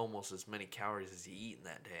 almost as many calories as you eat in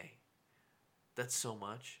that day. That's so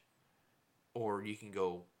much. Or you can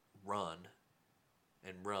go run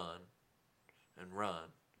and run and run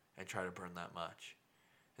and try to burn that much.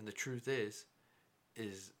 And the truth is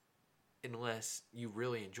unless you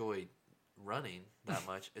really enjoy running that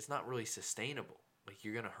much, it's not really sustainable. Like,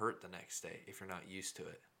 you're going to hurt the next day if you're not used to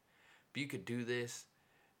it. But you could do this,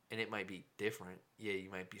 and it might be different. Yeah, you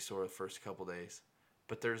might be sore the first couple days.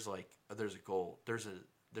 But there's a goal. There's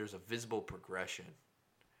a visible progression,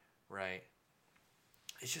 right?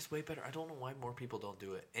 It's just way better. I don't know why more people don't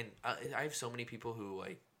do it. And I have so many people who,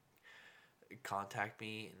 like, contact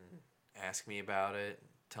me and ask me about it, and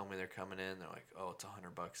tell me they're coming in. They're like, oh, it's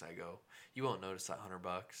 $100. I go, you won't notice that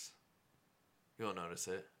 $100. You won't notice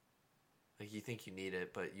it. Like, you think you need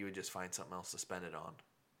it, but you would just find something else to spend it on.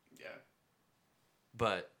 Yeah.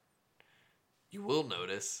 But you will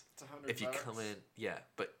notice it's $100 if you come in. Yeah,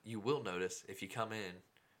 but you will notice if you come in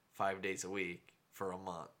 5 days a week for a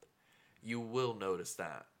month. You will notice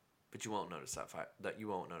that, but you won't notice that you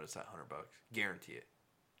won't notice that $100. Guarantee it.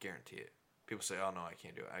 Guarantee it. People say, "Oh no, I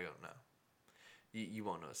can't do it." I go, "No." You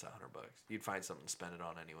won't notice that $100. You'd find something to spend it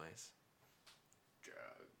on anyways.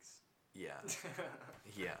 Drugs. Yeah.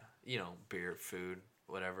 Yeah. You know, beer, food,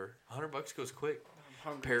 whatever. $100 goes quick.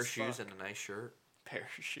 I'm Pair of shoes and a nice shirt. Pair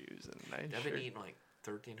of shoes and a nice shirt. I've been eating like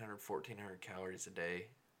 1,300, 1,400 calories a day.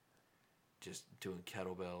 Just doing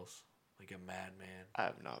kettlebells like a madman. I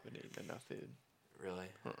have not been eating enough food. Really?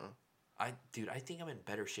 I think I'm in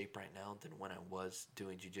better shape right now than when I was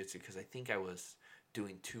doing jiu-jitsu, because I think I was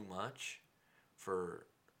doing too much for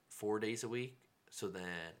 4 days a week, so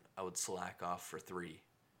then I would slack off for 3.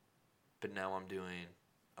 But now I'm doing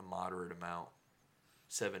a moderate amount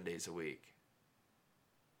 7 days a week.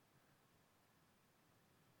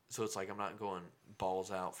 So it's like I'm not going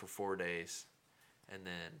balls out for 4 days and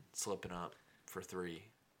then slipping up for 3.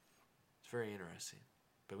 It's very interesting.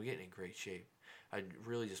 But we're getting in great shape. I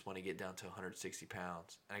really just want to get down to 160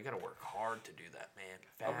 pounds. And I got to work hard to do that, man.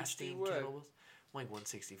 Fasting, kettlebells. I'm like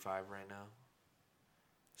 165 right now.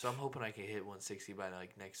 So I'm hoping I can hit 160 by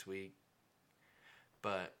like next week.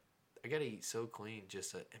 But I got to eat so clean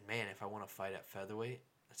just and man, if I want to fight at featherweight,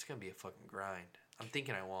 it's going to be a fucking grind. I'm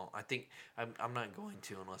thinking I won't. I think I'm not going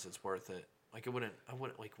to unless it's worth it. Like, I wouldn't,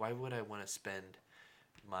 like, why would I want to spend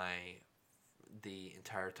the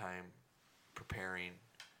entire time preparing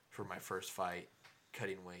for my first fight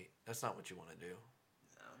cutting weight? That's not what you want to do.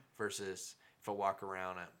 No. Versus if I walk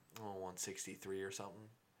around at 163 or something,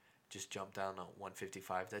 just jump down to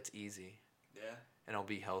 155. That's easy. Yeah. And I'll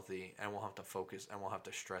be healthy. And I won't have to focus. I won't have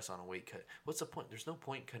to stress on a weight cut. What's the point? There's no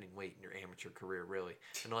point cutting weight in your amateur career, really,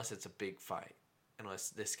 unless it's a big fight. Unless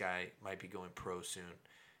this guy might be going pro soon,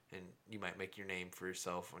 and you might make your name for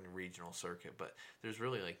yourself on your regional circuit. But there's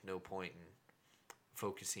really like no point in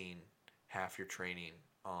focusing half your training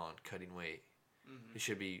on cutting weight. Mm-hmm. It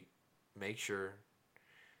should be make sure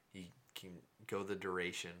you can go the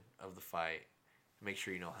duration of the fight. Make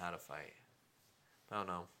sure you know how to fight. I don't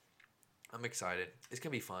know. I'm excited. It's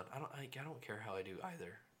gonna be fun. I don't care how I do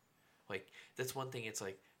either. Like, that's one thing. It's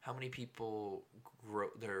like, how many people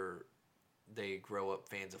they grow up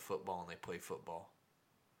fans of football and they play football.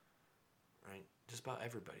 Right? Just about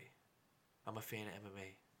everybody. I'm a fan of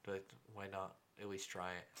MMA, but why not at least try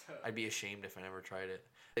it? I'd be ashamed if I never tried it.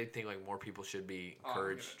 I think like more people should be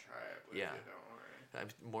encouraged. I'm gonna try it with you, don't worry.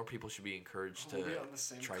 More people should be encouraged to We'll be on the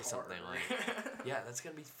same try card. something like. Yeah, that's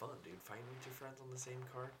gonna be fun, dude. Fighting with your friends on the same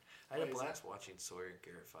card. I had a blast watching Sawyer and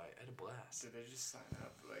Garrett fight. I had a blast. Did they just sign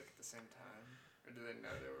up like at the same time, or do they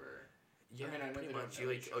know they were? Yeah, I know pretty they don't much. know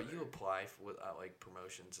You each you other. apply without like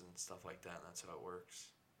promotions and stuff like that. And that's how it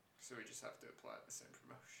works. So we just have to apply the same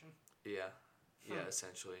promotion. Yeah,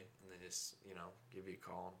 essentially, and they just give you a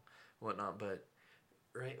call and whatnot. But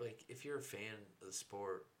right, like if you're a fan of the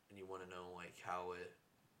sport and you want to know like how it,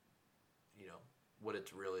 what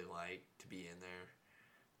it's really like to be in there,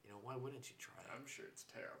 why wouldn't you try it? I'm sure it's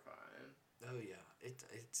terrifying. Oh yeah,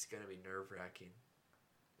 it's gonna be nerve-wracking.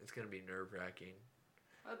 It's gonna be nerve-wracking.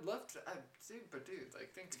 I'd love to. Dude,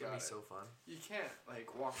 like think It's gonna about be it. so fun. You can't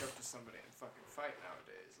like walk up to somebody and fucking fight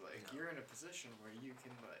nowadays. Like No. you're in a position where you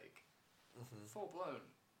can like Mm-hmm. full blown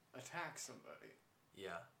attack somebody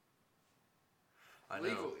Yeah. I know.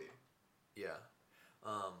 legally. Yeah.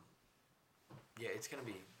 Yeah, it's gonna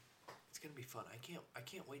be fun. I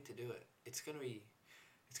can't wait to do it. It's gonna be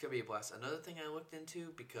a blast. Another thing I looked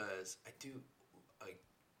into, because I do like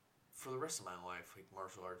for the rest of my life, like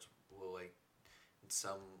martial arts will like in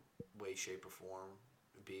some way, shape, or form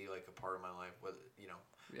be like a part of my life. Whether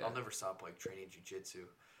I'll never stop like training jiu-jitsu,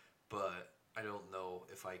 but I don't know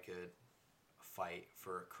if I could fight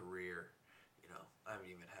for a career. I haven't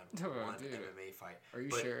even had one MMA fight. Are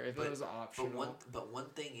you sure? If it was optional. But one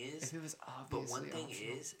thing is, If it was obviously but one thing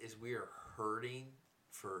optional. is we are hurting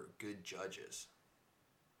for good judges.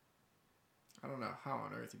 I don't know how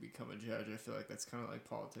on earth you become a judge. I feel like that's kind of like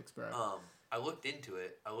politics, bro. I looked into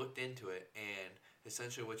it, and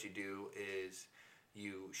essentially what you do is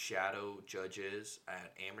you shadow judges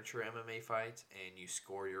at amateur MMA fights, and you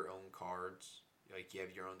score your own cards. Like, you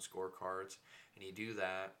have your own scorecards, and you do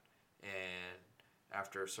that, and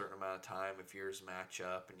after a certain amount of time, if yours match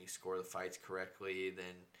up and you score the fights correctly,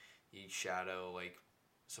 then you shadow, like,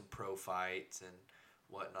 some pro fights and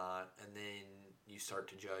whatnot, and then you start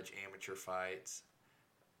to judge amateur fights,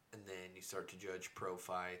 and then you start to judge pro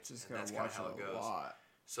fights, Just and gotta that's kind of watch how it a goes. lot.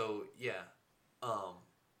 So yeah,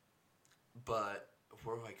 but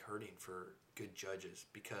we're like hurting for good judges,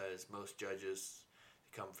 because most judges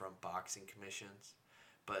come from boxing commissions,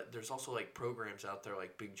 but there's also like programs out there,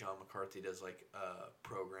 like Big John McCarthy does like a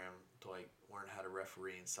program to like learn how to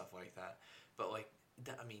referee and stuff like that. But like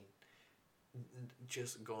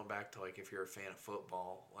just going back to like if you're a fan of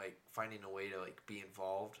football, like finding a way to like be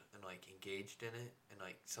involved and like engaged in it and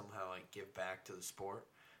like somehow like give back to the sport,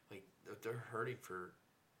 like they're hurting for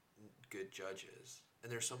good judges.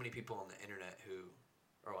 And there's so many people on the internet who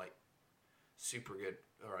are like super good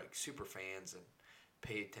or like super fans and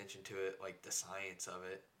pay attention to it, like the science of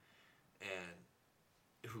it,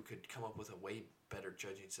 and who could come up with a way better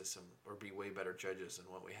judging system or be way better judges than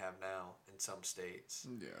what we have now in some states.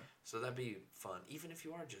 Yeah. So that'd be fun. Even if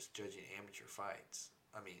you are just judging amateur fights,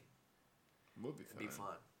 I mean, Would be it'd be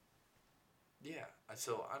fun. Yeah.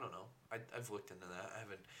 So I don't know. I've looked into that.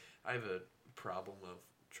 I have a problem of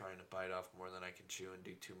trying to bite off more than I can chew and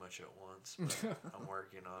do too much at once. But I'm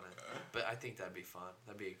working on it. But I think that'd be fun.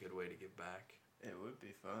 That'd be a good way to give back. It would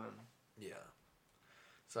be fun. Yeah.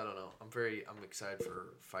 So I don't know. I'm excited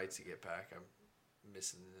for fights to get back. I'm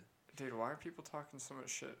missing it. Dude, why are people talking so much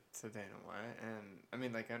shit to Dana White? And I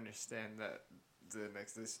mean, like, I understand that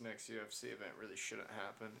this next UFC event really shouldn't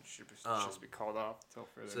happen. It should just be called off until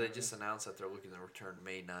further. So they notice. just announced that they're looking to return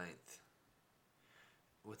May 9th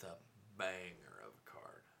with a banger of a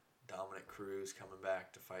card. Dominic Cruz coming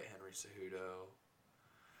back to fight Henry Cejudo.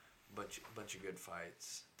 Bunch of good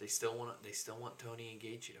fights. They still want Tony and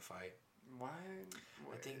Gaethje to fight. Why?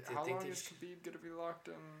 How long is Khabib gonna be locked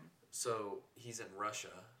in? So he's in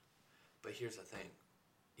Russia, but here's the thing,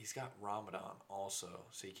 he's got Ramadan also,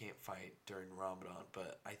 so he can't fight during Ramadan.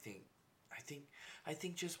 But I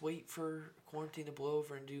think just wait for quarantine to blow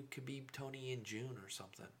over and do Khabib Tony in June or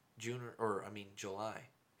something. July,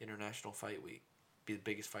 International Fight Week, be the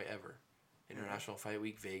biggest fight ever. International Fight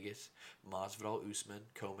Week, Vegas, Masvidal Usman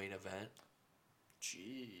co-main event.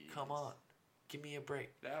 Jeez. Come on, give me a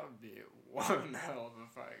break. That would be one hell of a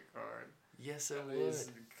fight card. Yes, it At would. least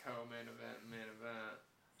the co-main event, main event.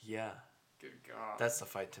 Yeah, Good God. that's the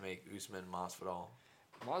fight to make Usman Masvidal.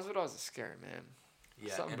 Masvidal's a scary man.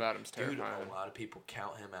 Yeah, Something and about him's dude, terrifying. a lot of people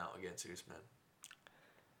count him out against Usman,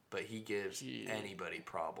 but he gives anybody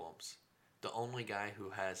problems. The only guy who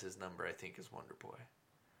has his number, I think, is Wonder Boy.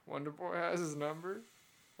 Wonder Boy has his number?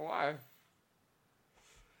 Why?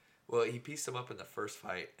 Well, he pieced him up in the first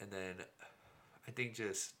fight, and then I think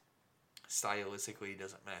just stylistically he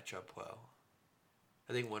doesn't match up well.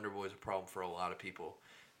 I think Wonder Boy is a problem for a lot of people.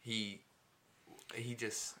 He's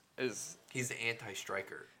the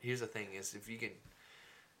anti-striker. Here's the thing: is if you can,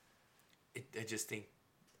 I just think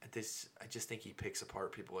he picks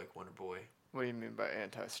apart people like Wonder Boy. What do you mean by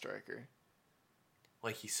anti-striker?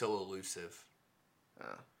 Like, he's so elusive.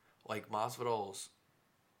 Oh. Like, Masvidal's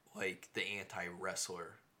like the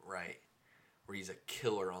anti-wrestler, right? Where he's a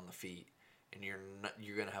killer on the feet, and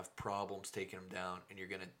you're gonna have problems taking him down, and you're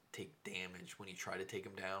gonna take damage when you try to take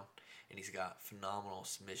him down. And he's got phenomenal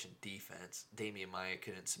submission defense. Damian Maia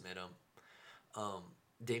couldn't submit him.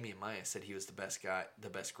 Damian Maia said he was the best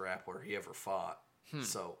grappler he ever fought.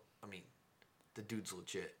 So, I mean, the dude's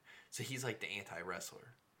legit. So he's like the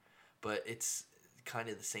anti-wrestler. But it's kind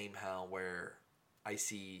of the same how where I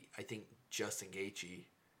think Justin Gaethje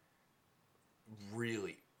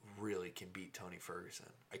really, really can beat Tony Ferguson.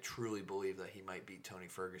 I truly believe that he might beat Tony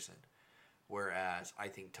Ferguson. Whereas I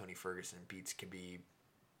think Tony Ferguson beats Khabib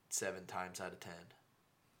 7 times out of 10.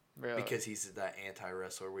 Really? Because he's that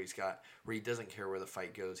anti-wrestler where he doesn't care where the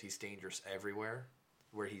fight goes. He's dangerous everywhere.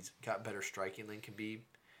 Where he's got better striking than Khabib,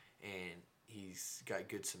 and he's got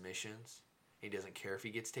good submissions. He doesn't care if he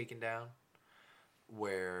gets taken down.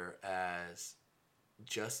 Whereas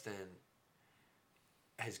Justin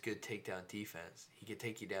has good takedown defense. He can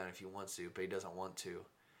take you down if he wants to, but he doesn't want to.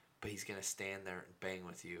 But he's going to stand there and bang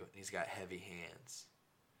with you, and he's got heavy hands.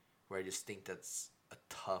 Where I just think that's a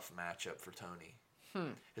tough matchup for Tony.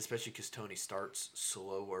 Especially because Tony starts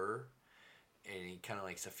slower, and he kind of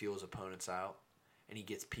likes to feel his opponents out, and he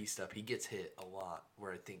gets pieced up. He gets hit a lot.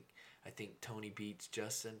 Where I think Tony beats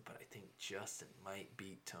Justin, but I think Justin might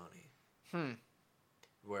beat Tony.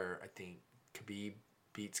 Where I think Khabib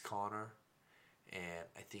beats Conor, and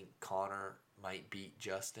I think Conor might beat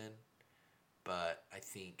Justin, but I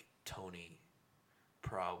think Tony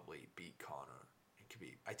probably beat Conor and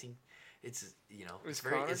Khabib. I think it's, Is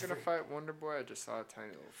Conor going to fight Wonder Boy? I just saw a tiny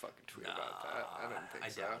little fucking tweet about that. I don't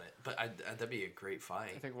think so. I doubt it. But that'd be a great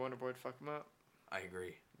fight. I think Wonder Boy'd fuck him up. I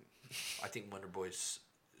agree. I think Wonder Boy's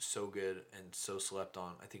so good and so slept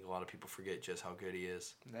on. I think a lot of people forget just how good he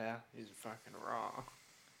is. Yeah, he's fucking raw.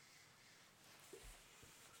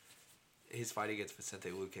 His fight against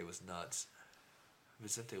Vicente Luque was nuts.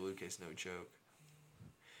 Vicente Luque's no joke.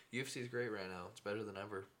 UFC's great right now. It's better than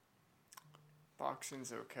ever.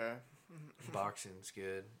 Boxing's okay. Boxing's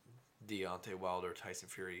good. Deontay Wilder, Tyson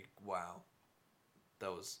Fury. Wow.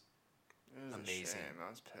 That was amazing. A shame. I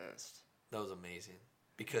was pissed. That was amazing.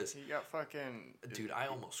 Because he got fucking... Dude, I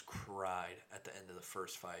almost cried at the end of the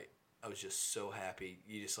first fight. I was just so happy.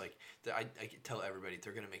 You just like... I tell everybody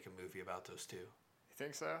they're going to make a movie about those two. You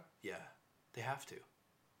think so? Yeah. They have to.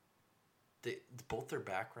 Both their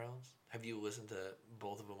backgrounds. Have you listened to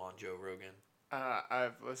both of them on Joe Rogan?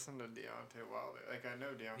 I've listened to Deontay Wilder. Like, I know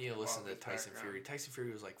Deontay Wilder. You listen to Tyson Fury. Tyson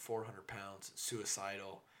Fury was like 400 pounds,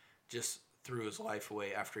 suicidal, just threw his life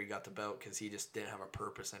away after he got the belt because he just didn't have a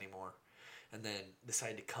purpose anymore. And then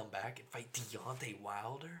decided to come back and fight Deontay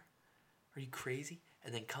Wilder? Are you crazy?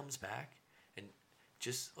 And then comes back and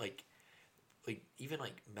just like even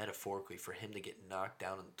like metaphorically for him to get knocked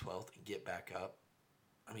down in the 12th and get back up,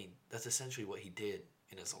 I mean, that's essentially what he did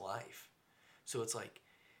in his life. So it's like,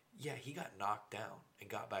 yeah, he got knocked down and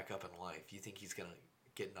got back up in life. You think he's going to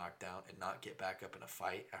get knocked down and not get back up in a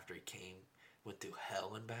fight after he went through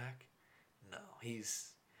hell and back? No,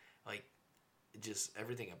 he's like, just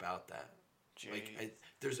everything about that. Jeez. Like,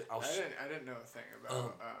 I didn't know a thing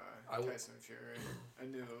about Tyson Fury. I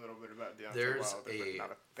knew a little bit about Deontay there's Wilder, but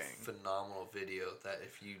not a thing. Phenomenal video that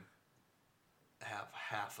if you have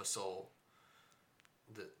half a soul,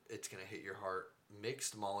 that it's gonna hit your heart.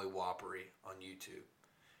 Mixed Molly Whoppery on YouTube.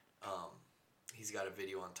 He's got a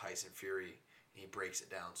video on Tyson Fury, and he breaks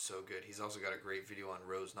it down so good. He's also got a great video on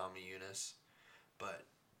Rose Namajunas, but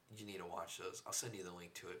you need to watch those. I'll send you the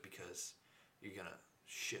link to it because you're gonna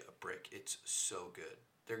shit a brick. It's so good.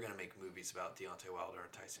 They're gonna make movies about Deontay Wilder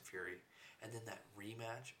and Tyson Fury, and then that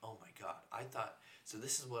rematch. Oh my god! I thought so.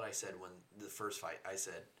 This is what I said when the first fight. I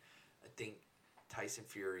said, I think Tyson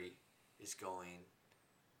Fury is going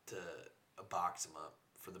to box him up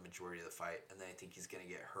for the majority of the fight, and then I think he's going to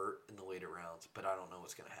get hurt in the later rounds, but I don't know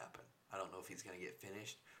what's going to happen. I don't know if he's going to get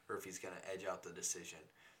finished or if he's going to edge out the decision.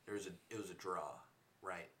 It was a draw,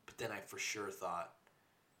 right? But then I for sure thought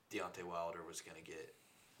Deontay Wilder was going to get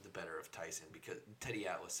the better of Tyson because Teddy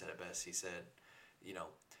Atlas said it best. He said,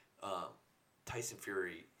 Tyson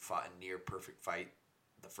Fury fought a near perfect fight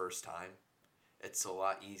the first time. It's a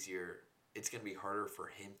lot easier. It's going to be harder for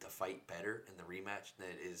him to fight better in the rematch than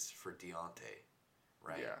it is for Deontay,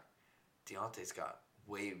 right? Yeah. Deontay's got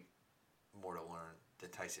way more to learn than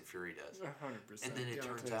Tyson Fury does. 100%. And then it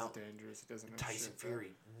turns out dangerous. He doesn't know Tyson shit,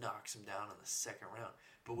 Fury knocks him down in the second round.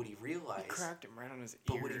 But what he realized... He cracked him right on his ear.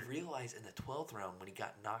 But what he realized in the 12th round, when he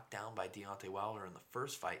got knocked down by Deontay Wilder in the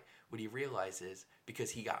first fight, what he realized is,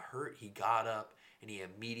 because he got hurt, he got up, and he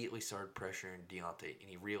immediately started pressuring Deontay, and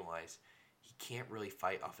he realized he can't really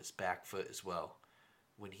fight off his back foot as well.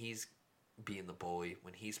 When he's being the bully,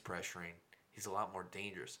 when he's pressuring, he's a lot more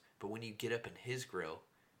dangerous. But when you get up in his grill,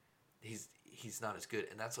 he's not as good.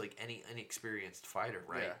 And that's like any inexperienced fighter,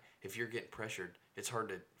 right? Yeah. If you're getting pressured, it's hard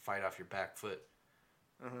to fight off your back foot.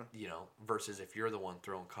 You know, versus if you're the one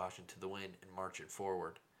throwing caution to the wind and marching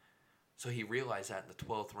forward. So he realized that in the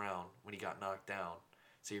 12th round when he got knocked down.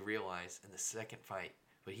 So he realized in the second fight,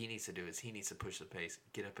 what he needs to do is he needs to push the pace,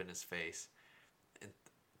 get up in his face, and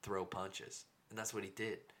throw punches. And that's what he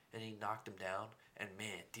did. And he knocked him down. And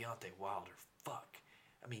man, Deontay Wilder, fuck.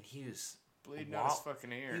 I mean, he was bleeding out his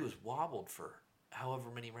fucking ear. He was wobbled for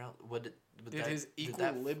however many rounds. His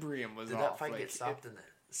equilibrium was off. Did that fight get stopped in the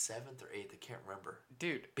 7th or 8th? I can't remember.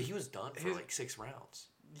 Dude. But he was done for like 6 rounds.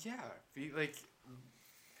 Yeah.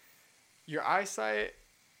 Your eyesight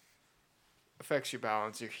affects your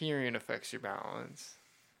balance. Your hearing affects your balance.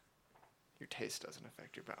 Your taste doesn't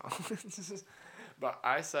affect your balance. But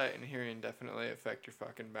eyesight and hearing definitely affect your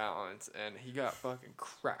fucking balance. And he got fucking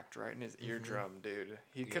cracked right in his eardrum, dude.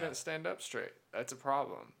 He couldn't stand up straight. That's a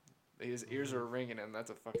problem. His ears are ringing, and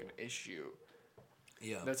that's a fucking issue.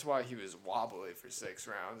 Yeah. That's why he was wobbly for 6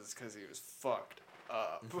 rounds. It's because he was fucked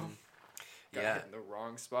up. Got hit in the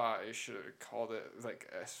wrong spot. He should have called it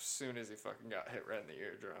like as soon as he fucking got hit right in the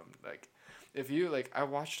eardrum. Like, if you like, I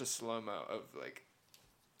watched a slow mo of like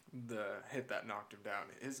the hit that knocked him down.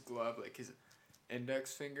 His glove, like his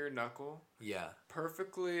index finger knuckle. Yeah.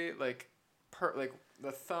 Perfectly like, like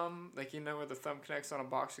the thumb, like you know where the thumb connects on a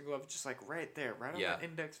boxing glove, just like right there, right on the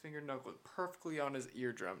index finger knuckle, perfectly on his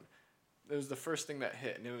eardrum. It was the first thing that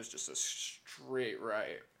hit, and it was just a straight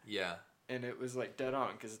right. Yeah. And it was like dead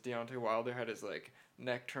on, because Deontay Wilder had his like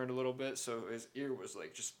neck turned a little bit, so his ear was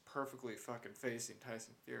like just perfectly fucking facing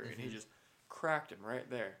Tyson Fury, and he just cracked him right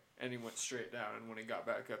there, and he went straight down. And when he got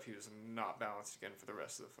back up, he was not balanced again for the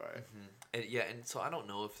rest of the fight. And and so I don't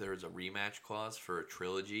know if there's a rematch clause for a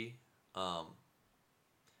trilogy,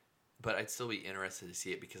 but I'd still be interested to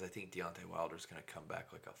see it, because I think Deontay Wilder's gonna come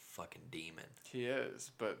back like a fucking demon. He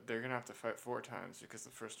is, but they're gonna have to fight 4 times because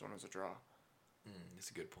the first one was a draw. That's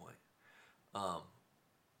a good point.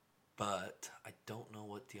 But I don't know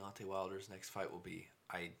what Deontay Wilder's next fight will be.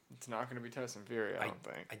 It's not going to be Tyson Fury, I don't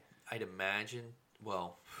think. I'd imagine,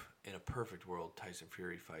 well, in a perfect world, Tyson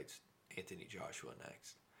Fury fights Anthony Joshua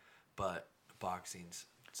next. But boxing's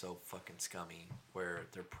so fucking scummy where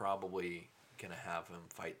they're probably going to have him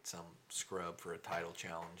fight some scrub for a title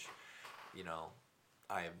challenge. You know,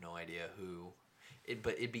 I have no idea who.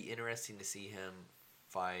 But it'd be interesting to see him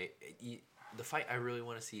fight. The fight I really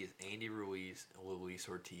want to see is Andy Ruiz and Luis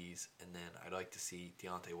Ortiz, and then I'd like to see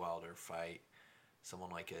Deontay Wilder fight someone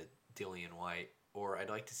like a Dillian Whyte, or I'd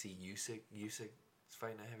like to see Usyk. Usyk's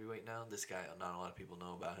fighting a heavyweight now. This guy, not a lot of people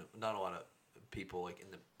know about him. Not a lot of people like in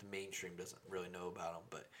the mainstream doesn't really know about him,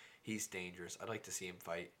 but he's dangerous. I'd like to see him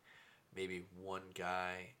fight maybe one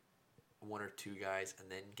or two guys,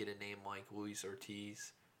 and then get a name like Luis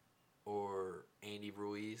Ortiz or Andy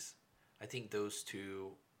Ruiz. I think those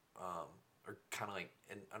two are kind of like,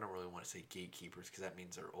 and I don't really want to say gatekeepers because that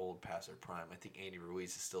means they're old past their prime. I think Andy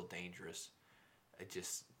Ruiz is still dangerous. I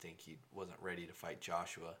just think he wasn't ready to fight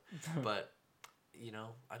Joshua. But, you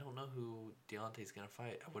know, I don't know who Deontay's going to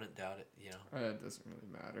fight. I wouldn't doubt it, you know. It doesn't really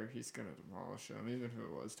matter. He's going to demolish him, even if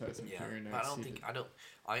it was Tyson Fury next. But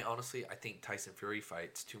I think Tyson Fury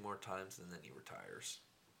fights 2 more times and then he retires.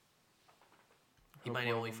 He might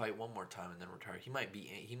only fight 1 more time and then retire.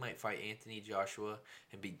 He might fight Anthony Joshua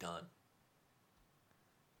and be done.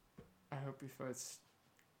 I hope he fights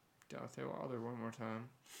Deontay Wilder 1 more time.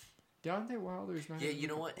 Deontay Wilder's not. Yeah, you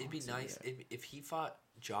know what? It'd be nice if he fought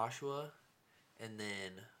Joshua and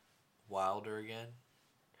then Wilder again.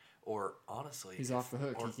 Or honestly, he's off the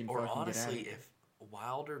hook. He can or fucking honestly, get out of if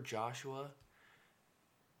Wilder Joshua,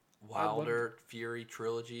 Wilder Fury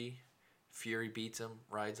trilogy, Fury beats him,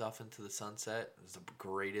 rides off into the sunset. It's the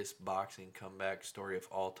greatest boxing comeback story of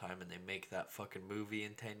all time, and they make that fucking movie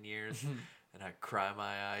in 10 years. And I cry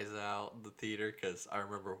my eyes out in the theater because I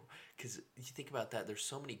remember, because you think about that, there's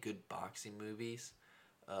so many good boxing movies,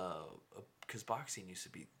 because boxing used to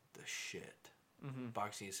be the shit.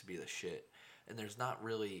 Boxing used to be the shit. And there's not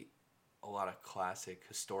really a lot of classic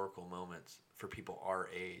historical moments for people our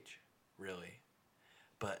age, really.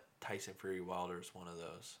 But Tyson Fury Wilder is one of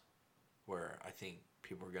those where I think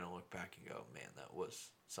people are going to look back and go, man, that was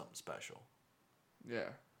something special. Yeah.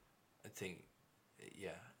 I think,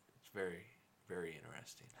 yeah, it's very, very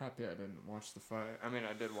interesting. Happy I didn't watch the fight. I mean,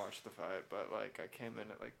 I did watch the fight, but, like, I came in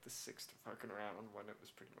at, like, the 6th fucking round when it was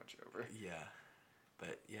pretty much over. Yeah.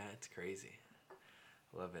 But, yeah, it's crazy.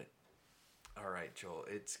 Love it. All right, Joel,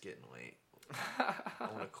 it's getting late. I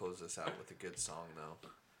want to close this out with a good song, though.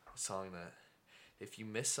 A song that, if you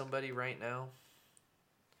miss somebody right now,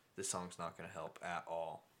 this song's not going to help at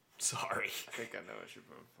all. Sorry. I think I know what you're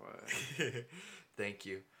going to play. Thank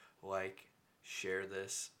you. Like, share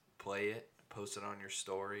this, play it, post it on your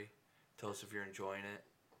story. Tell us if you're enjoying it.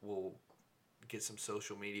 We'll get some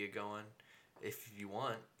social media going. If you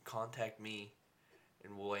want, contact me,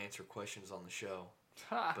 and we'll answer questions on the show.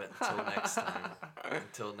 But until next time,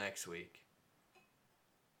 until next week,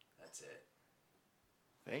 that's it.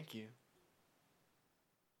 Thank you.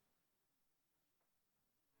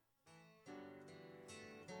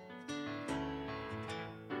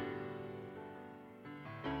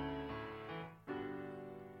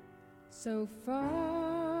 So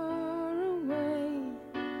far away,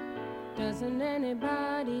 doesn't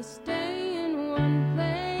anybody stay in one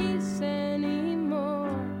place anymore?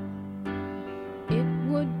 It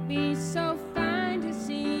would be so fine to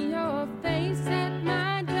see your face at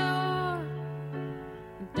my door.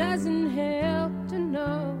 It doesn't help to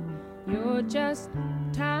know you're just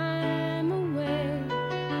time away.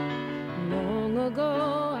 Long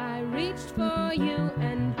ago I reached for you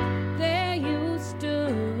and there you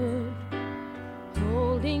stood.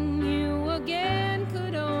 Holding you again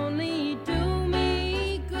could only do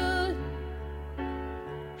me good.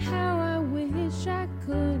 How I wish I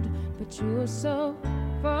could, but you're so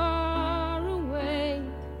far away.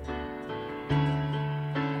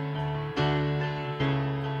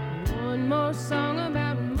 One more song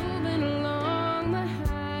about moving along the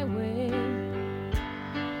highway.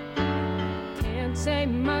 Can't say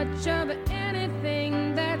much of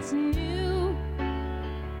anything that's new.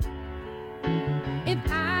 If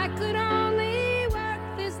I could only work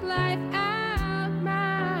this life out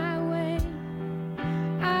my way,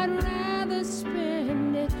 I'd rather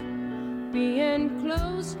spend it being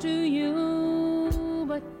close to you.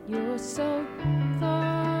 But you're so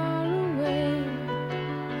far away.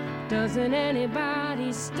 Doesn't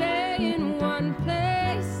anybody stay in one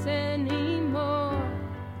place anymore?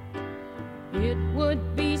 It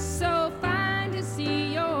would be so fine to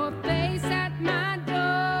see your face at my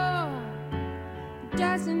door.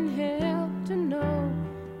 Doesn't help to know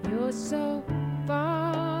you're so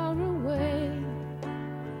far away.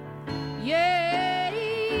 Yeah,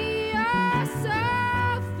 you're so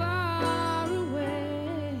far away.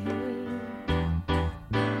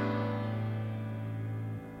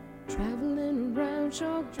 Traveling around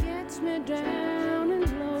sure gets me down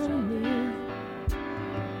and lonely.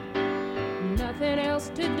 Nothing else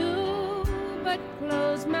to do but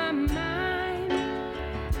close my mind.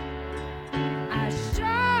 I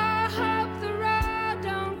sure hope the road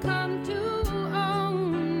don't come to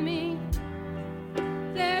own me.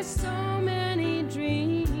 There's so many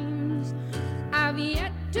dreams I've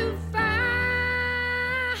yet to find.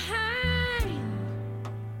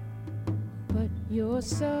 But you're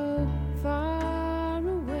so far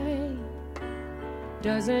away.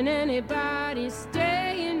 Doesn't anybody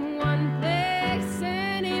stay in one place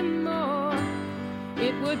anymore?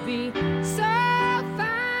 It would be so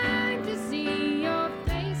fine to see your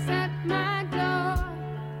face at my door.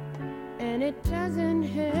 And it doesn't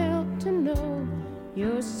help to know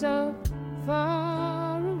you're so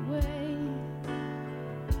far away.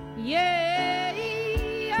 Yeah.